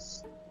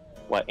choose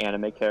what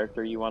anime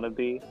character you want to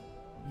be.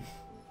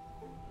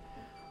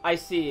 I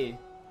see.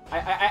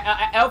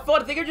 I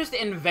think you're just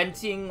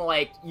inventing,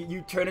 like,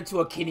 you turn into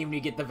a kitty when you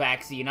get the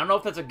vaccine. I don't know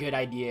if that's a good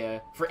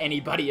idea for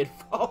anybody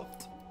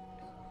involved.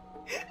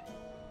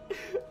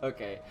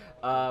 Okay,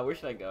 where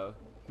should I go?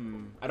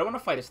 I don't want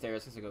to fight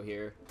Asteris, so go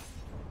here.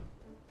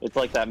 It's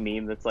like that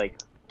meme that's like,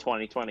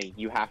 2020,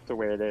 you have to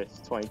wear this.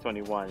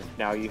 2021,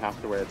 now you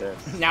have to wear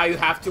this. Now you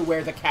have to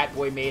wear the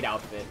Catboy maid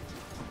outfit.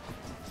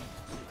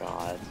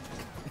 God.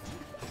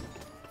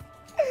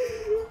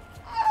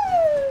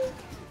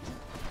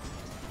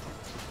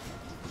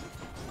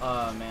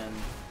 Oh, man.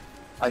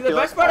 See, the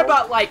best part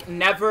about, like,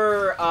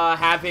 never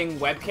having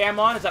webcam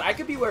on is that I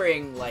could be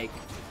wearing, like,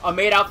 a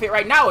maid outfit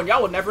right now, and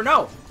y'all would never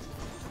know.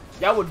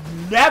 Y'all would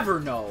never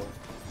know.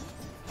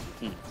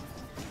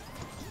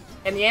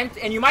 And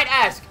you might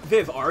ask,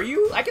 Viv, are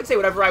you? I can say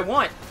whatever I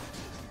want.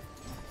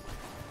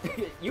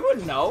 You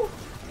wouldn't know.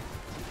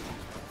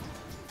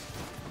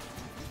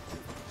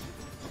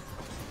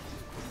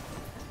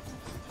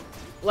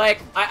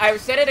 Like,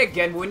 I've said it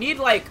again, we need,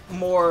 like,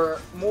 more,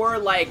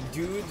 like,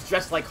 dudes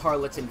dressed like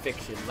harlots in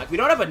fiction. Like, we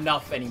don't have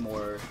enough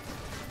anymore.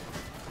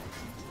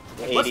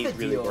 Like, what's the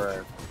deal?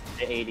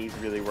 The 80s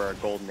really were a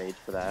golden age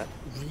for that.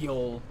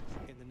 Real.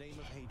 In the name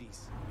of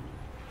Hades.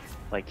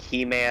 Like,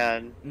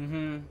 He-Man.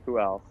 Who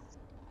else?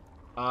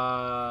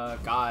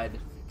 God.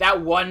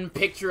 That one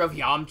picture of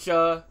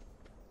Yamcha.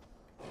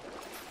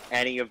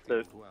 Any of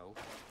the...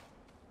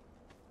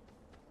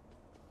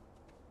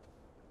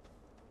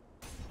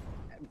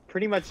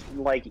 Pretty much,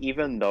 like,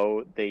 even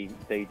though they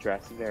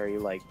dress very,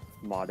 like,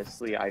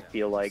 modestly, I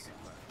feel like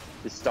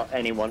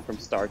anyone from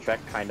Star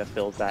Trek kind of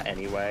fills that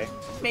anyway.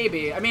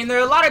 Maybe. I mean, there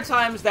are a lot of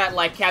times that,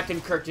 like,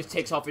 Captain Kirk just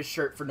takes off his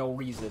shirt for no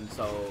reason,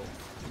 so...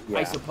 Yeah.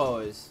 I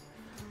suppose.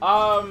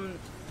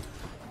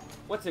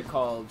 What's it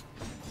called?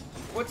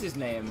 What's his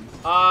name?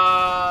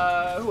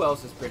 Who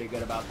else is pretty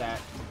good about that?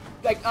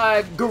 Like,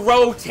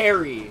 Garo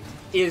Terry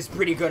is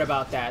pretty good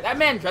about that. That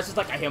man dresses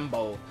like a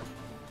himbo.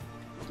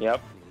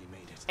 Yep.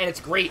 And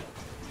it's great.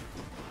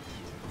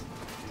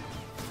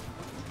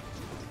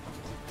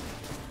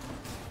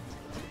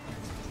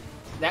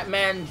 That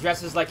man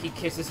dresses like he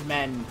kisses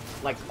men,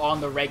 like, on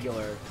the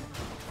regular.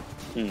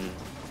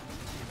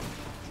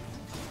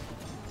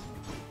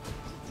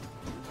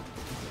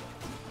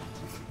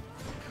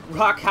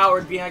 Rock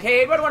Howard being like, hey,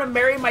 anybody want to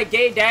marry my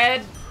gay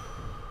dad?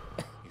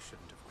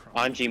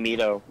 Anji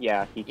Mito,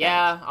 yeah.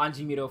 Yeah,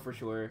 Anji Mito for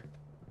sure.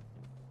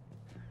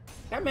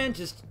 That man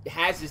just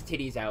has his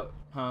titties out,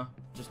 huh?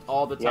 Just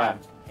all the time.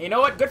 Yeah. And you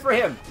know what? Good for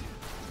him.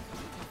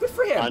 Good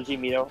for him. Anji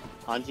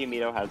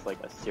Mito has, like,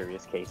 a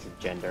serious case of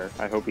gender.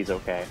 I hope he's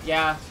okay.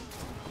 Yeah.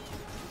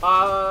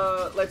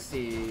 Let's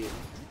see.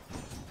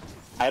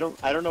 I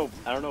don't know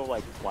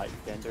like what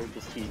gender.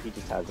 Just he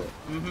just has it.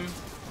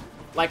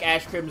 Like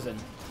Ash Crimson.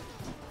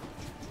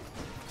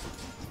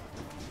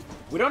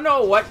 We don't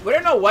know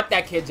what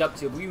that kid's up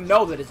to, but we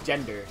know that it's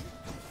gender.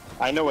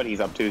 I know what he's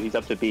up to. He's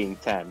up to being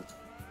 10.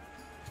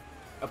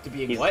 Up to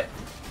being what?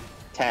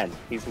 10.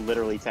 He's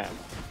literally 10.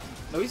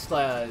 No, he's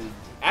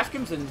Ash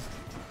Crimson's.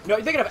 No,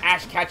 you're thinking of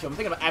Ash Ketchum. I'm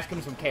thinking of Ash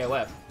Crimson from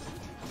KOF.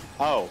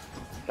 Oh,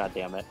 god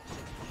damn it.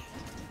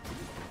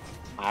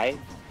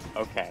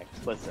 Okay,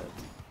 listen.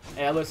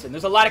 Yeah, listen.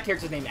 There's a lot of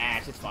characters named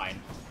Ash. It's fine.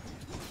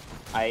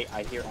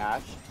 I hear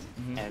Ash,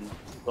 and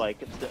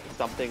like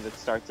something that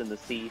starts in the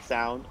C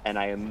sound, and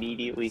I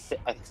immediately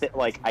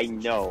I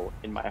know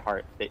in my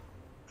heart that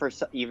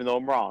even though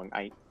I'm wrong,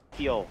 I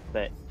feel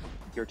that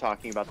you're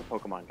talking about the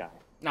Pokemon guy.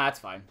 Nah, it's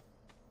fine.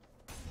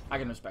 I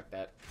can respect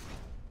that.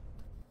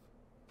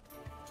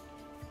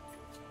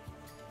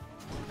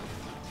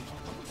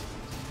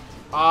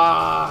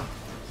 I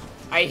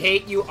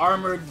hate you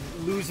armored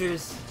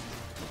losers.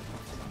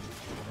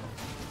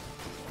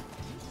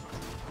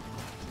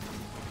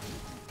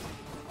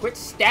 Quit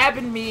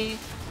stabbing me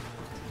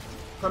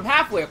from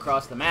halfway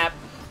across the map.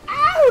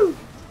 Ow!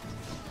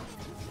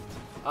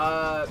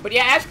 But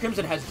yeah, Ash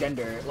Crimson has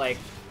gender. Like,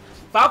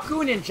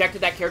 Falcon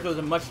injected that character with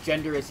as much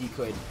gender as he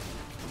could.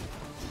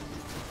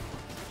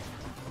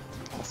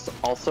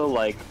 Also,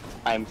 like,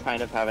 I'm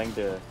kind of having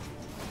to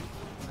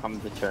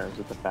come to terms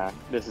with the fact,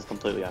 this is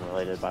completely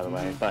unrelated, by the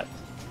way, but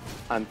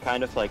I'm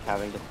kind of, like,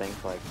 having to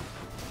think, like,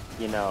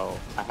 you know,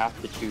 I have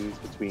to choose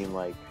between,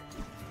 like,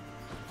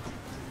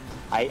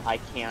 I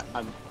can't,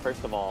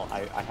 first of all,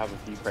 I have a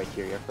few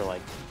criteria for,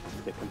 like,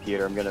 the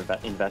computer I'm gonna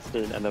invest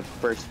in, and the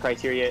first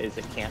criteria is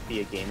it can't be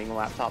a gaming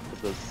laptop,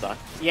 because those suck.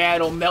 Yeah,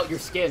 it'll melt your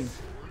skin.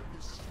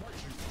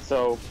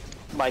 So,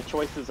 my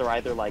choices are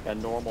either, like, a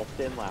normal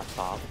thin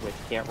laptop, which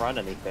can't run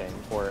anything,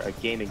 or a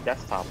gaming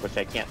desktop, which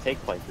I can't take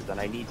places, and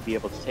I need to be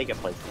able to take it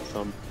places,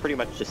 so I'm pretty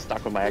much just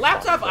stuck with my Xbox. The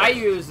laptop I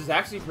use is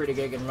actually pretty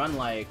good. It can run,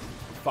 like,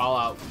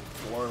 Fallout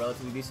 4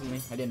 relatively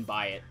decently. I didn't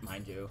buy it,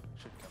 mind you.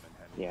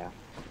 Yeah.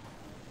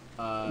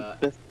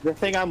 The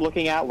thing I'm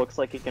looking at looks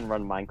like it can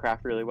run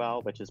Minecraft really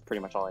well, which is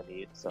pretty much all I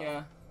need, so.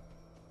 Yeah.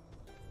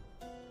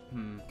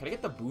 Can I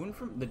get the boon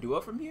from the duo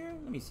from here?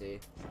 Let me see.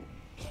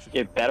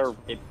 It better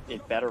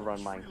run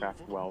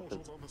Minecraft well,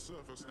 because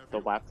the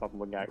laptop I'm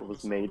looking at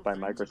was made by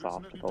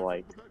Microsoft, but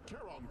like...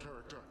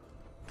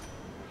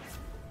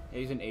 Yeah,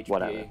 he's an HP.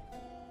 Whatever.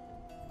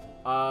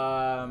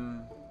 I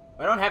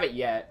don't have it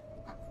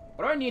yet.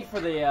 What do I need for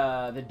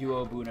the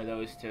duo boon of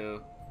those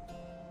two?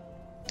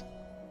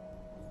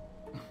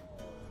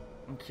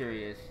 I'm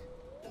curious.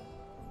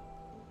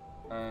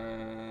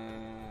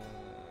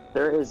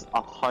 There is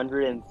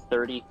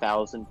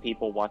 130,000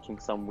 people watching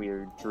some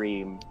weird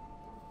dream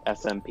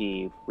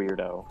SMP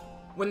weirdo.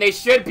 When they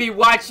should be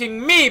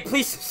watching me,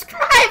 please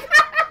subscribe!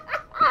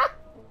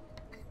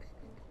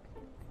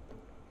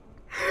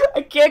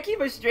 I can't keep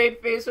a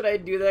straight face when I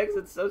do that because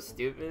it's so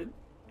stupid.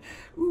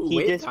 Ooh,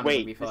 this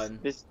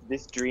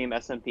dream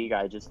SMP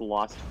guy just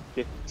lost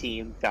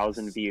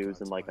 15,000 views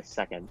in like a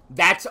second.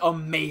 That's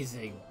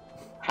amazing.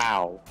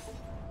 How?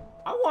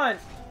 I want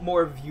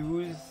more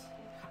views.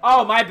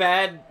 Oh, my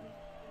bad.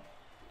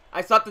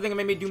 I thought the thing that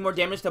made me do more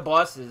damage to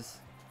bosses.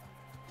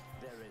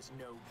 There is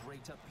no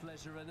greater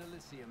pleasure in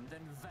Elysium than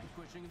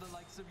vanquishing the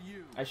likes of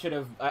you. I should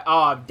have.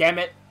 Oh, damn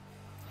it.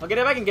 I'll get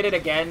it if I can get it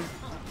again.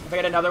 If I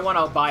get another one,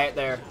 I'll buy it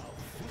there.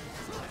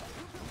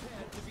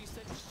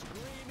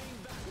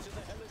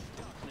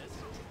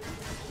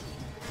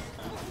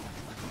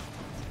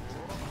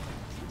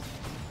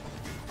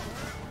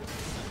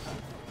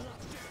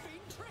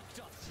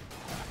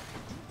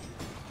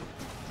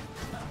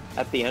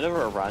 At the end of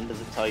a run,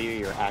 does it tell you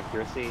your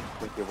accuracy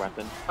with your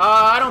weapon?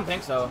 I don't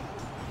think so.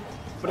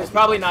 But it's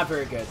probably not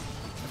very good,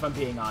 if I'm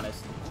being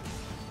honest.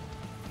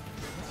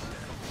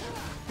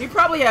 He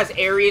probably has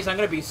Ares. I'm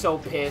gonna be so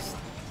pissed.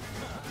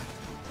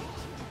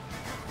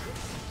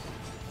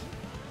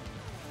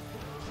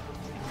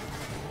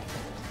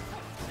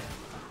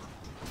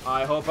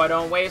 I hope I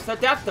don't waste a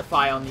Death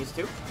Defy on these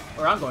two,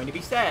 or I'm going to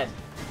be sad.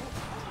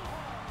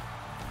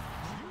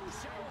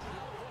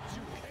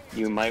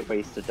 You might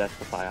waste a Death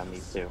Defy on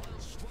these two.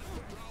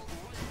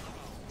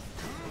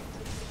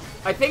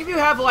 I think if you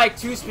have, like,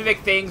 two specific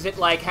things, it,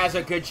 like, has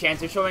a good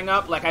chance of showing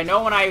up. Like, I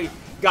know when I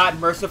got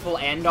Merciful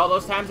End all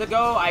those times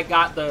ago, I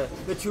got the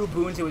two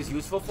boons it was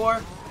useful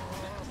for.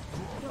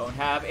 Don't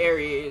have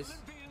Ares.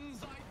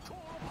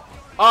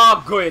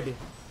 Oh, good.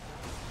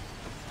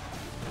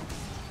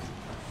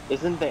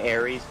 Isn't the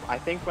Ares... I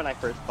think when I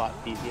first bought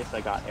Theseus,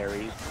 I got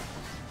Ares.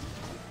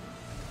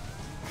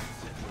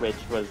 Which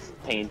was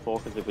painful,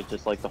 because it was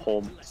just like the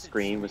whole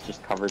screen was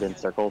just covered in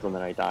circles, and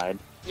then I died.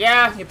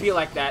 Yeah, it'd be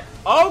like that.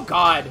 Oh,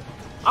 God.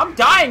 I'm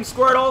dying,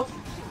 Squirtle.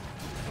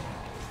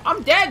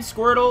 I'm dead,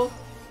 Squirtle.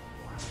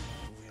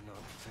 We're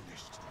not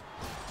finished.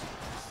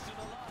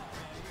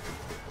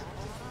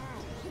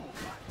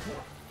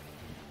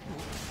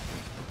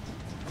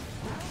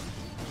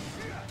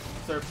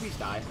 Sir, please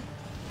die.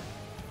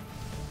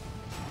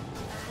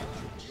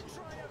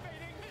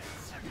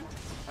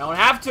 don't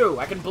have to.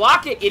 I can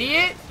block it,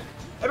 idiot.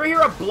 Ever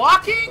hear of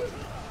blocking?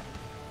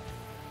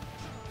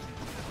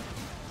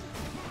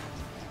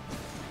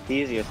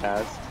 Theseus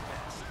has.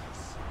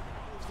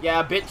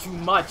 Yeah, a bit too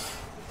much.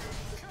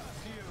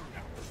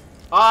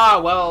 Ah,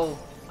 well,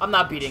 I'm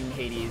not beating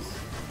Hades.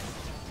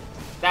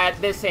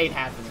 This ain't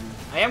happening.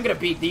 I am gonna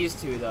beat these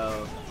two,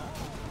 though.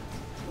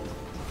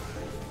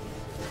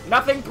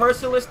 Nothing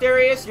personal,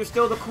 Asterius. You're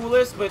still the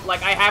coolest, but,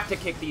 like, I have to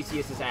kick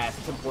Theseus' ass.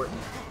 It's important.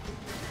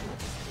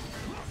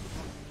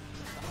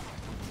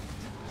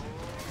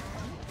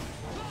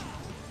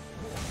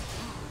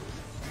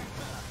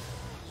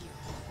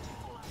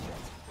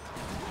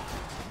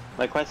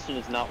 My question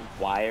is not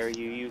why are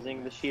you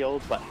using the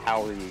shield, but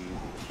how are you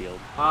using the shield?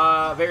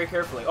 Very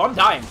carefully. Oh, I'm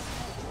dying.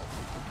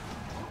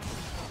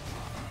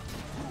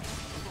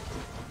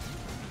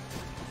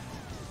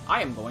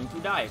 I am going to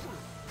die.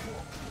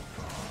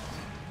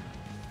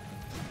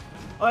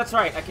 Oh, that's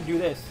right. I can do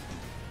this.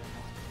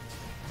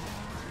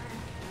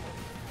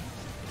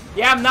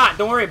 Yeah, I'm not.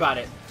 Don't worry about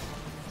it.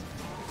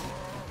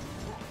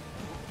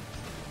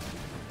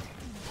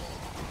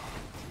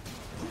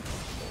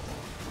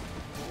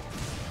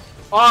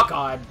 Oh,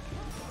 God.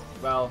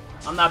 Well,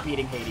 I'm not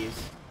beating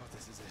Hades.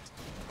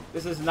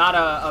 This is not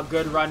a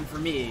good run for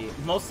me.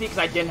 Mostly because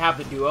I didn't have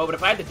the duo, but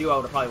if I had the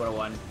duo, I probably would have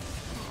won.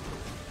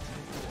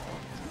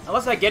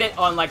 Unless I get it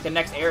on, like, the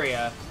next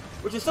area,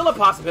 which is still a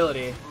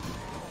possibility.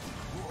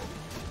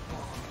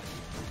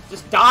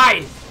 Just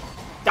die!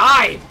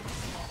 Die!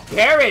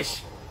 Perish!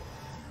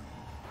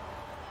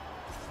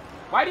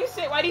 Why do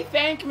you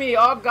thank me?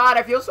 Oh, God,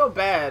 I feel so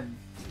bad.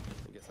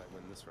 I guess I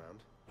win this round.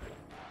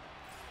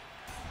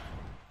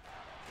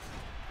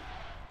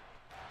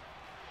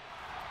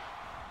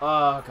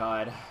 Oh,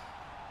 God.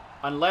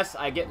 Unless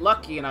I get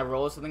lucky and I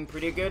roll something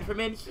pretty good from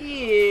in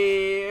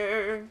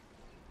here.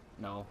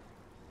 No.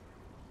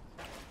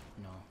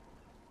 No.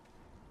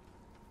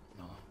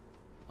 No.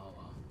 Oh,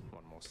 well.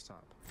 One more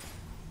stop.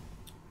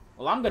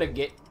 Well, I'm gonna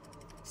get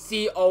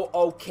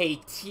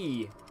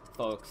C-O-O-K-T,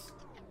 folks.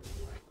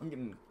 I'm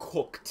getting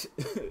cooked.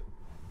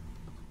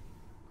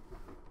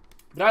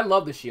 But I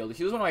love the shield. The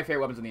shield is one of my favorite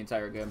weapons in the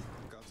entire game.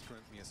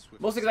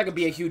 Mostly because I could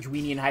be a huge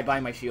weenie and hide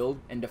behind my shield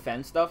and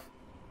defend stuff.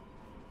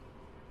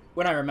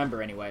 When I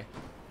remember, anyway.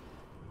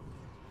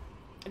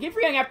 I keep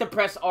forgetting I have to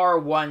press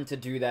R1 to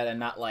do that and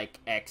not, like,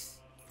 X.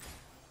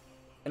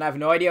 And I have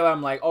no idea why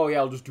I'm like, oh yeah,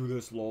 I'll just do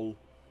this, lol.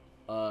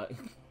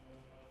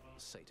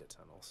 Satyr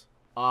tunnels.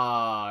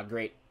 Ah,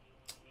 great.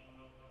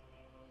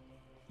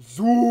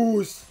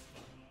 Zeus!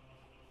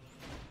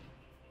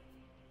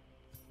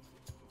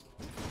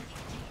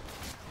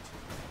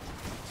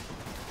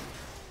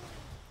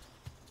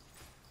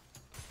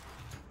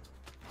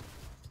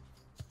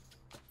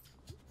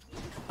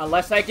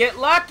 Unless I get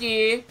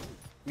lucky.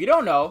 We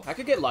don't know. I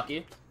could get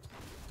lucky.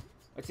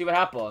 Let's see what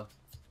happens.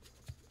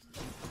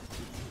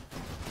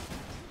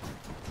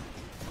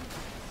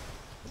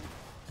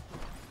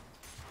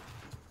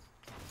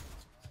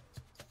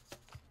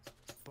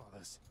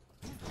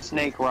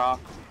 Snake Rock.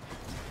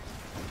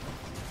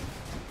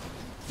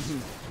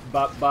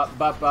 Ba ba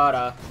ba ba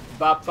da.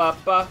 Ba ba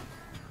ba.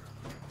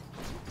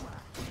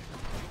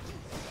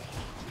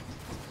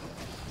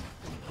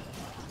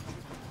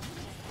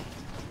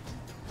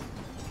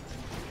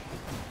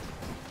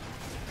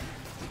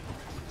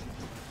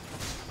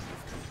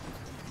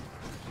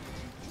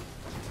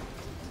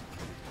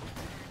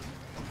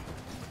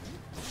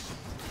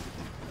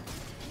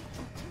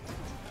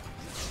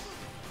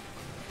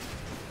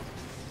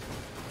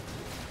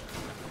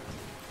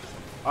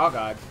 Oh,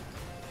 God.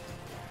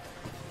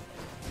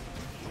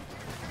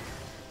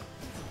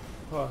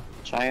 Oh.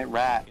 Giant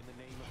rat. In the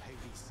name of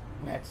Hades.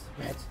 Rats,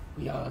 rats.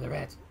 We are the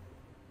rats.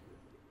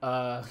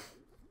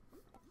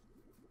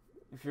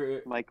 If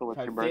you're Michael,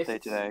 it's your birthday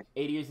fists, today.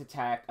 80 years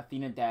attack,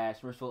 Athena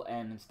dash, merciful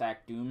end, and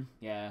stack doom.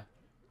 Yeah.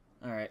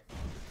 Alright.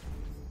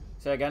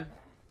 Say again?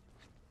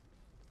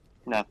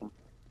 Nothing.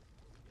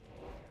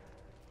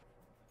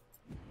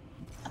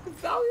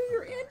 Value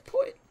your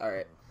input.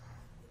 Alright.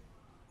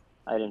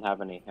 I didn't have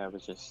any. I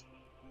was just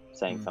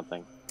saying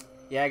something.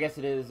 Yeah, I guess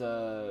it is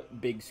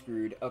big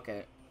screwed.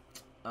 Okay.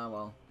 Oh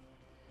well.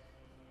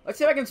 Let's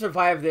see if I can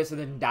survive this and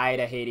then die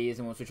to Hades,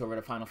 and we'll switch over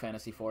to Final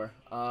Fantasy IV.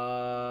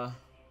 Alright,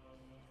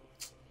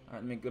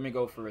 let me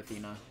go for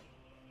Athena.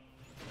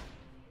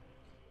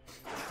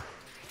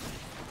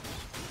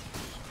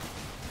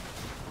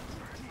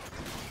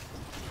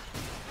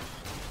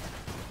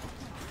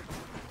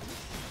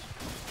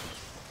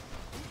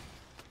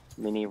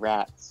 Mini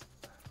rats.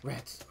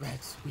 Rats,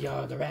 rats, we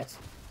are the rats.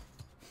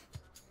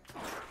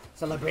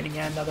 Celebrating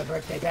another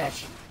birthday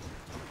bash.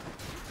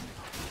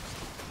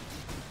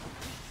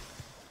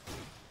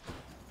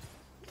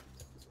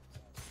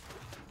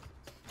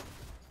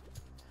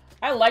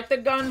 I like the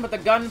gun, but the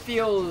gun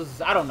feels,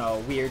 I don't know,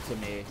 weird to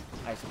me,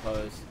 I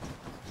suppose.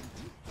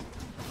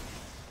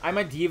 I'm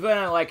a diva and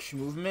I like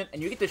shmovement,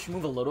 and you get to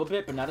shmove a little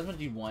bit, but not as much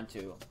as you want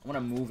to. I want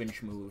to move and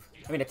shmove.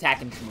 I mean,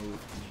 attack and shmove.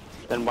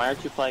 Then why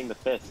aren't you playing the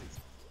fists?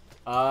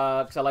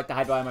 Because I like to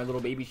hide behind my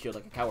little baby shield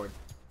like a coward.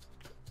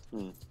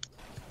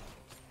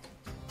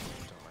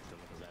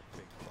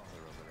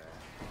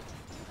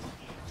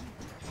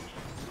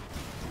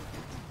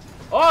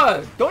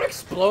 Oh, don't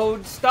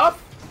explode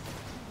stuff.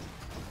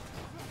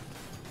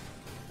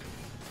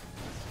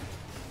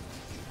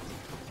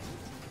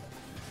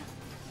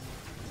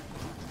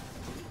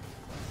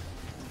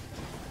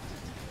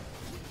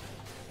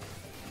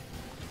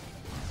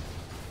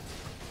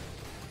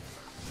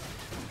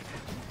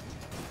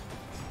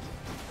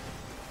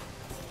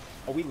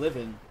 Oh, we live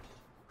in.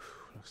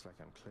 Looks like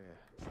I'm clear.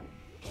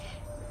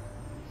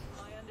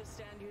 I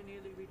understand you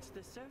nearly reached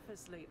the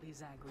surface lately,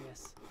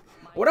 Zagreus.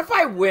 What if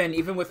I win,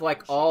 even with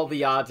like all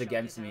the odds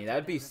against me?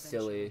 That'd be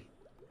silly.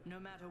 No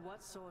matter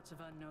what sorts of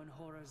unknown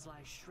horrors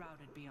lie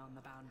shrouded beyond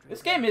the boundaries.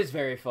 This game is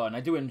very fun. I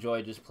do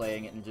enjoy just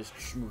playing it and just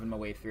moving my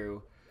way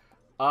through.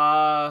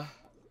 Might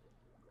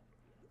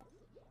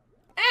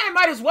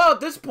as well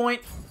at this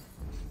point.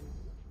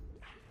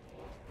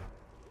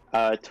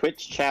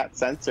 Twitch chat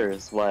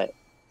censors what?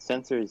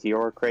 Censors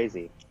you're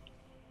crazy.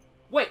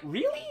 Wait,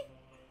 really?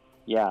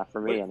 Yeah,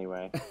 for me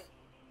anyway.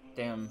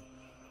 Damn.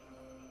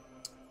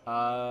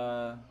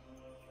 I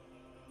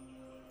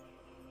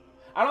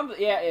don't.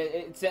 Yeah,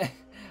 it's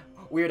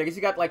weird. I guess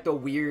you got like the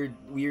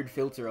weird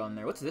filter on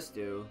there. What's this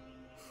do?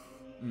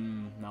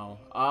 No.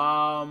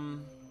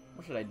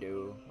 What should I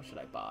do? What should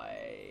I buy?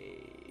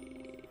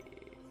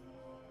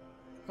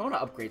 I want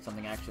to upgrade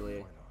something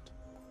actually.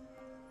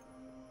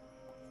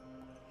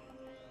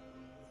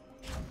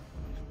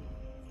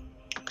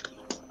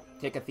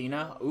 Take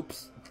Athena.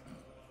 Oops.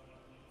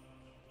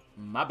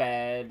 My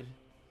bad.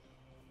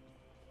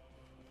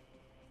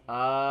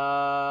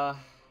 I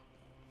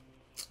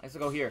guess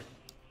I'll go here.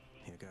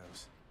 Here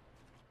goes.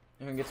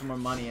 I can get some more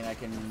money and I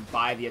can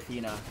buy the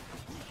Athena.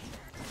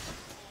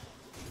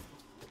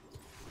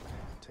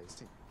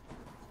 Tasty.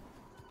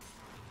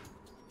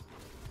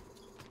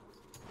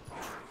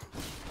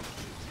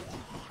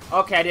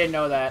 Okay, I didn't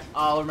know that.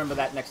 I'll remember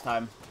that next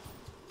time.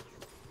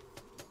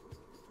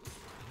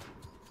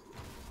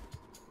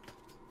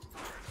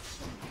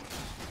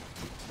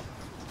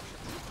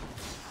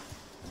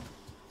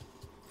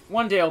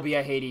 One day I'll be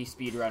a Hades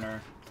speedrunner,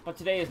 but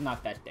today is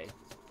not that day.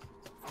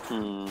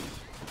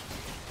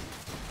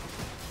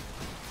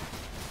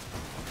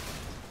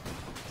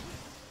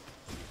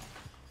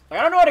 Like,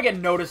 I don't know how to get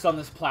noticed on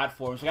this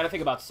platform, so I gotta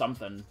think about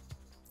something.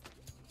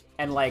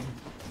 And like,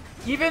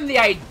 even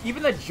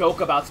the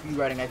joke about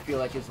speedrunning, I feel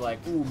like is like,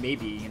 ooh,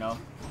 maybe, you know?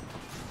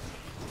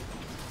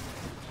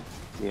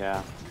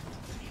 Yeah.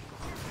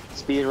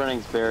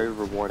 Speedrunning's very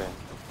rewarding.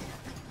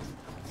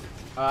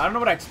 I don't know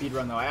what I'd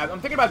speedrun though. I'm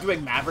thinking about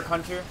doing Maverick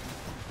Hunter.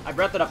 I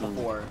brought that up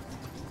before.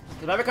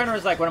 The Maverick Hunter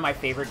is like one of my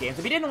favorite games.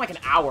 I beat it in like an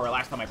hour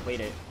last time I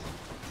played it.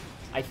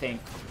 I think.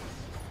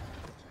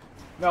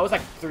 No, it was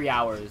like 3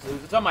 hours.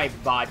 It's on my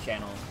VOD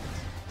channel.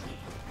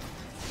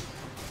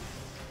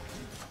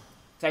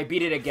 So I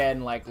beat it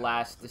again like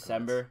last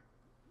December.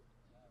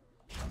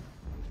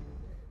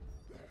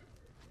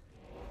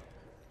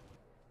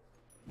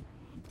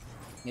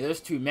 Yeah,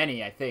 there's too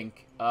many, I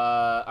think.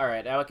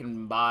 Alright, now I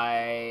can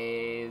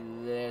buy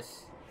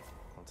this.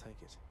 I'll take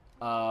it.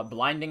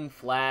 Blinding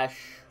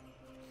Flash.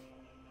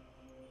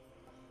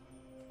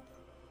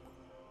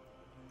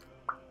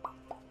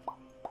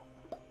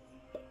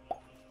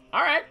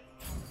 Alright.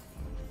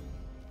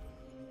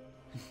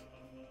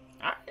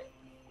 Alright.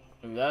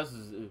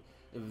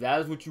 If that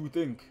is what you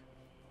think.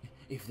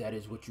 If that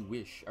is what you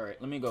wish.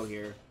 Alright, let me go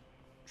here.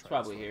 It's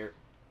probably here.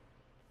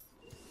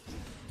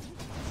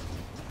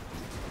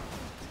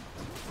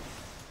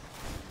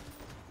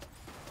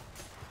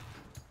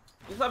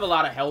 Just have a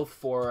lot of health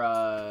for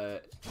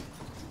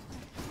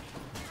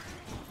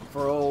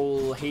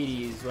old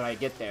Hades when I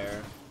get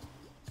there.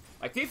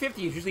 Like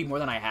 350 is usually more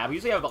than I have. I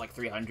usually have about like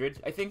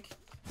 300, I think,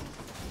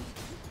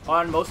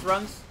 on most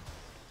runs.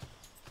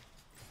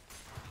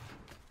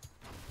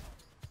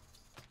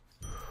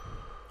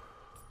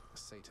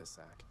 Satyr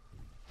sack.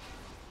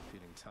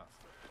 Feeling tough.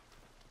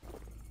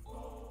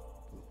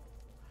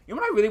 You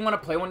know what I really want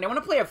to play one day? I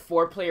want to play a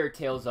 4-player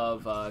Tales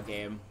of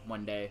game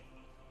one day.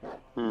 I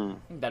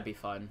think that'd be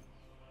fun.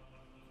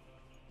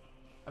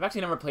 I've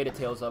actually never played a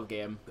Tales of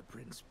game. The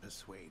prince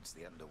persuades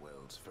the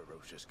underworld's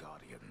ferocious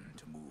guardian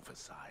to move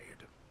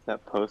aside.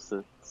 That post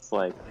is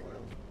like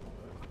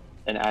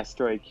an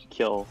asteroid could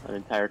kill an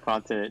entire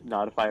continent,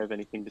 not if I have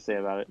anything to say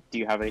about it. Do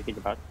you have anything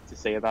to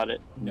say about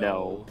it?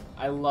 No.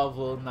 I love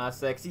Lil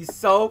Nas X. He's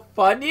so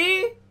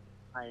funny.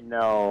 I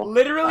know.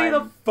 Literally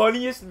the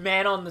funniest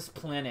man on this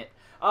planet.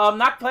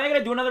 Not playing.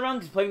 Gonna do another round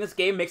because playing this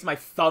game makes my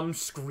thumb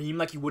scream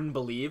like you wouldn't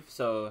believe.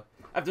 So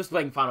I'm just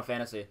playing Final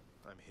Fantasy.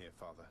 I'm here,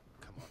 father.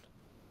 Come on.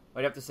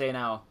 What do you have to say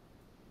now?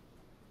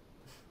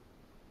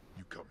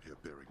 You come here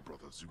bearing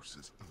Brother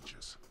Zeus's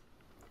aegis.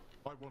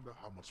 I wonder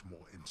how much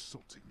more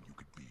insulting you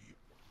could be.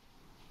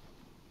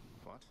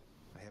 What?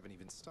 I haven't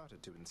even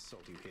started to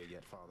insult you here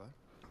yet, father.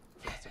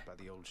 Flustered by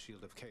the old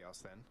shield of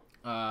chaos, then?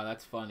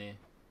 That's funny.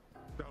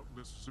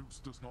 Doubtless Zeus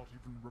does not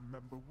even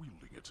remember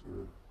wielding it.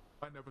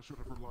 I never should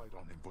have relied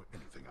on him for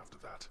anything after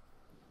that.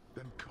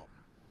 Then come.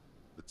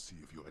 Let's see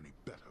if you're any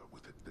better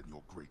with it than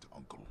your great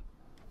uncle.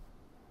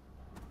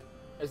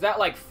 Is that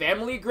like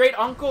family great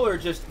uncle or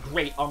just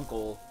great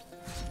uncle?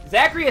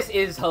 Zagreus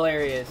is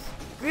hilarious.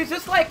 He's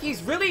just like,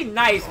 he's really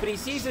nice, but he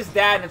sees his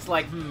dad and it's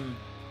like,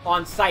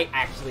 on site,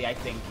 actually, I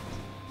think.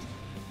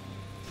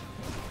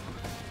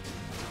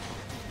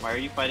 Why are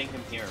you fighting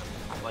him here?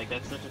 Like,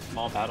 that's such a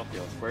small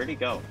battlefield. Where'd he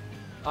go?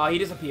 He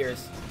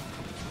disappears.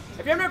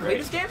 Have you ever played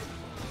this game?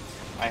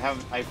 I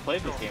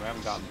played this game, I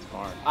haven't gotten this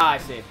far. Ah, I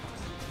see.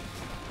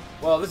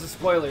 Well, this is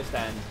spoilers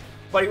then.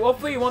 But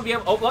hopefully you won't be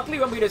able, luckily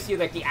you won't be able to see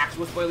like the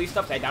actual spoilery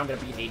stuff, so I doubt I'm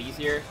gonna beat Hades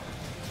here.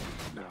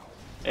 No.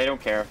 I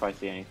don't care if I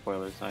see any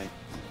spoilers, I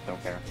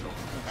don't care.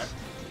 Okay.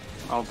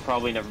 I'll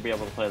probably never be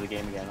able to play the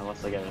game again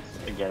unless I get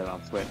it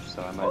on Switch,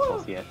 so I might as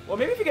well see it. Well,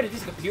 maybe if you get a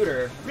decent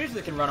computer, I'm pretty sure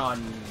it can run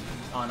on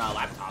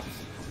laptops.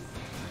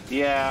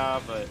 Yeah,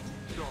 but...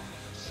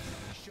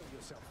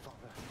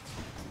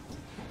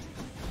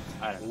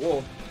 I don't know.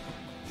 Whoa.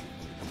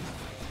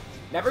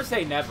 Never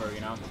say never, you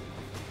know?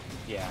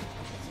 Yeah.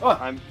 Oh,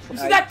 you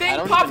see that thing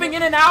popping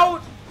in and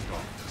out?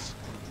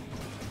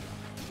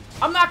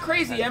 I'm not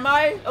crazy, am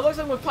I? It looks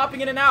like we're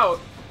popping in and out.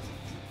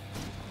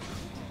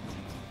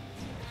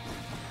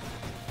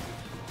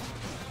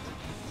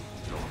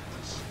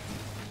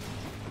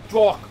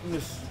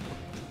 Darkness.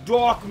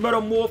 Dark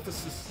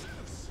metamorphosis.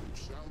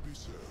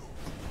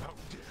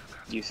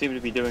 You seem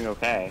to be doing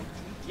okay.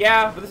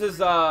 Yeah, but this is,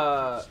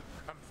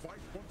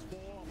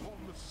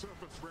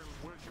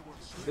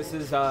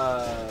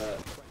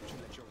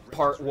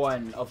 part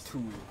 1 of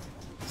 2.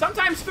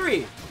 Sometimes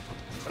 3.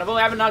 But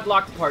I haven't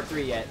unlocked part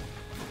 3 yet.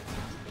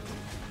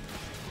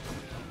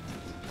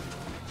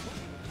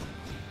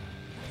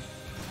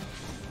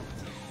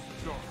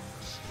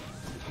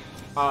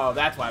 Oh,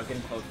 that's why I was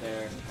getting close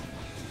there.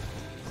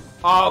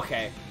 Oh,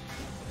 okay.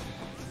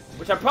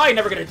 Which I'm probably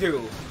never gonna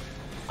do.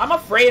 I'm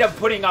afraid of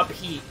putting up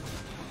heat.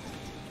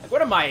 Like,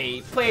 what am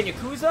I, playing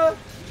Yakuza?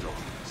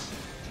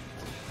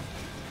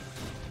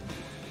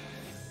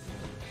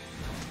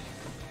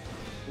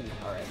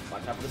 Alright,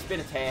 watch out for the spin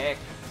attack.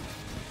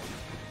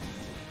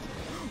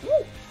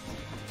 Woo!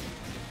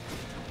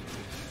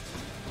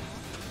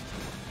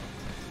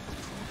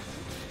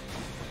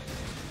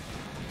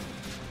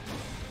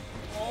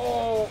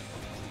 Oh!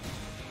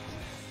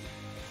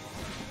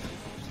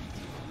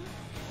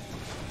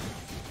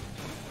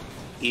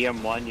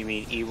 EM1, you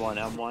mean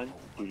E1M1?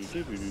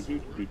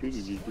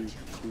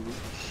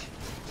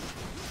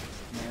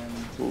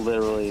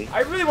 Literally. I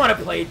really want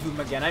to play Doom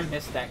again. I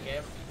missed that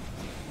game.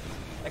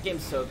 That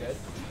game's so good.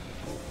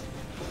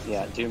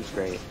 Yeah, Doom's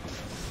great.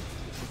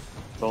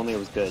 If only it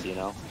was good, you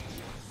know?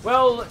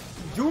 Well,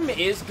 Doom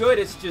is good,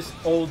 it's just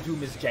old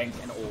Doom is jank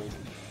and old.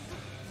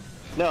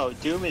 No,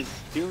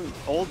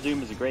 old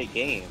Doom is a great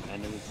game,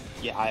 and it was,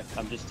 yeah,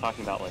 I'm just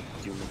talking about, like,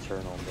 Doom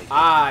Eternal.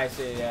 Ah, I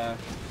see, yeah.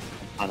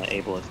 On an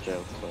ableist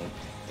joke, but...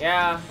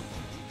 Yeah.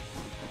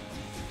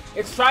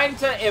 It's trying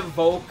to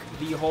evoke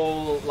the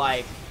whole,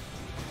 like,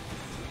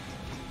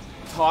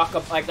 talk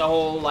of, like, the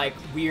whole, like,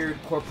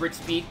 weird corporate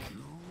speak.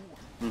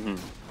 Mm-hmm.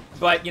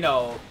 But, you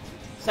know,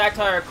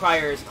 satire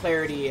requires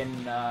clarity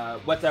and,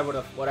 whatever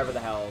the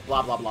hell,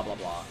 blah, blah, blah, blah,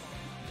 blah.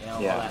 You know,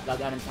 yeah. all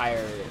that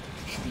entire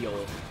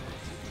spiel.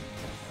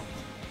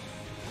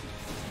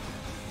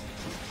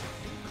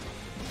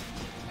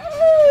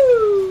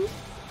 Woo!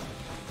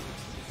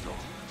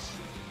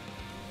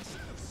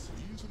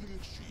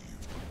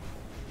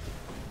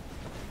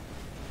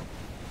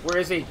 Where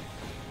is he?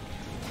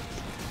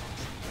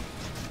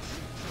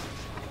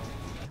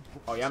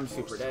 Oh yeah, I'm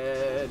super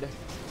dead.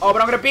 Oh,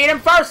 but I'm gonna beat him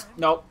first!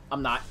 Nope,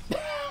 I'm not.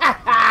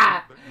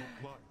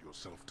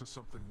 yourself to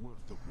something worth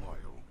the while.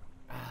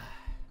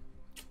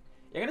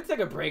 You're gonna take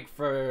a break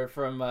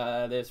from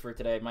this for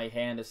today. My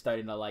hand is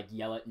starting to like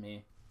yell at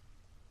me.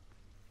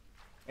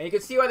 And you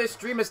can see why this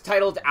stream is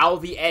titled Owl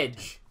the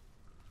Edge.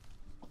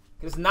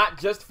 It's not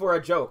just for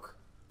a joke.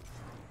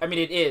 I mean,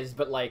 it is,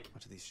 but like,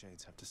 what do these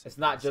shades have to say? It's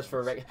not just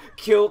for a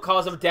kill,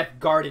 cause of death,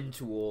 garden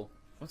tool.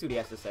 Let's see what he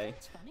has to say.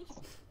 It's funny.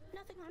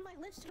 Nothing on my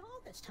list at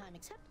all this time,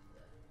 except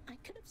I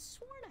could have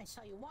sworn I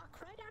saw you walk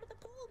right out of the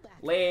pool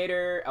back there.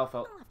 Later, Alpha.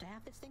 I'll have to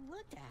have this thing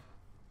looked at.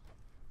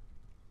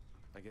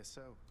 I guess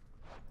so.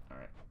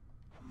 Alright.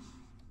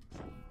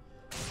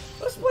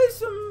 Let's play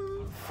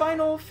some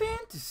Final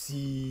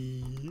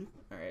Fantasy.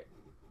 Alright.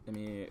 Let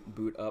me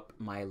boot up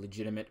my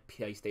legitimate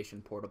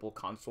PlayStation Portable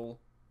console.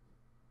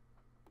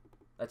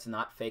 That's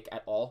not fake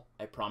at all.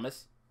 I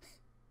promise.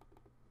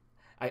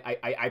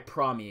 I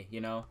promise,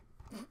 you know.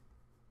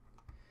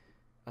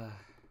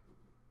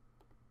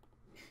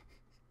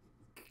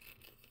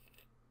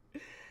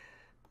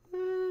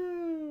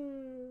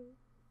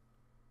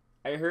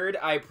 I heard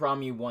I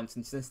prom you once,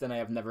 and since then I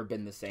have never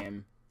been the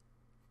same.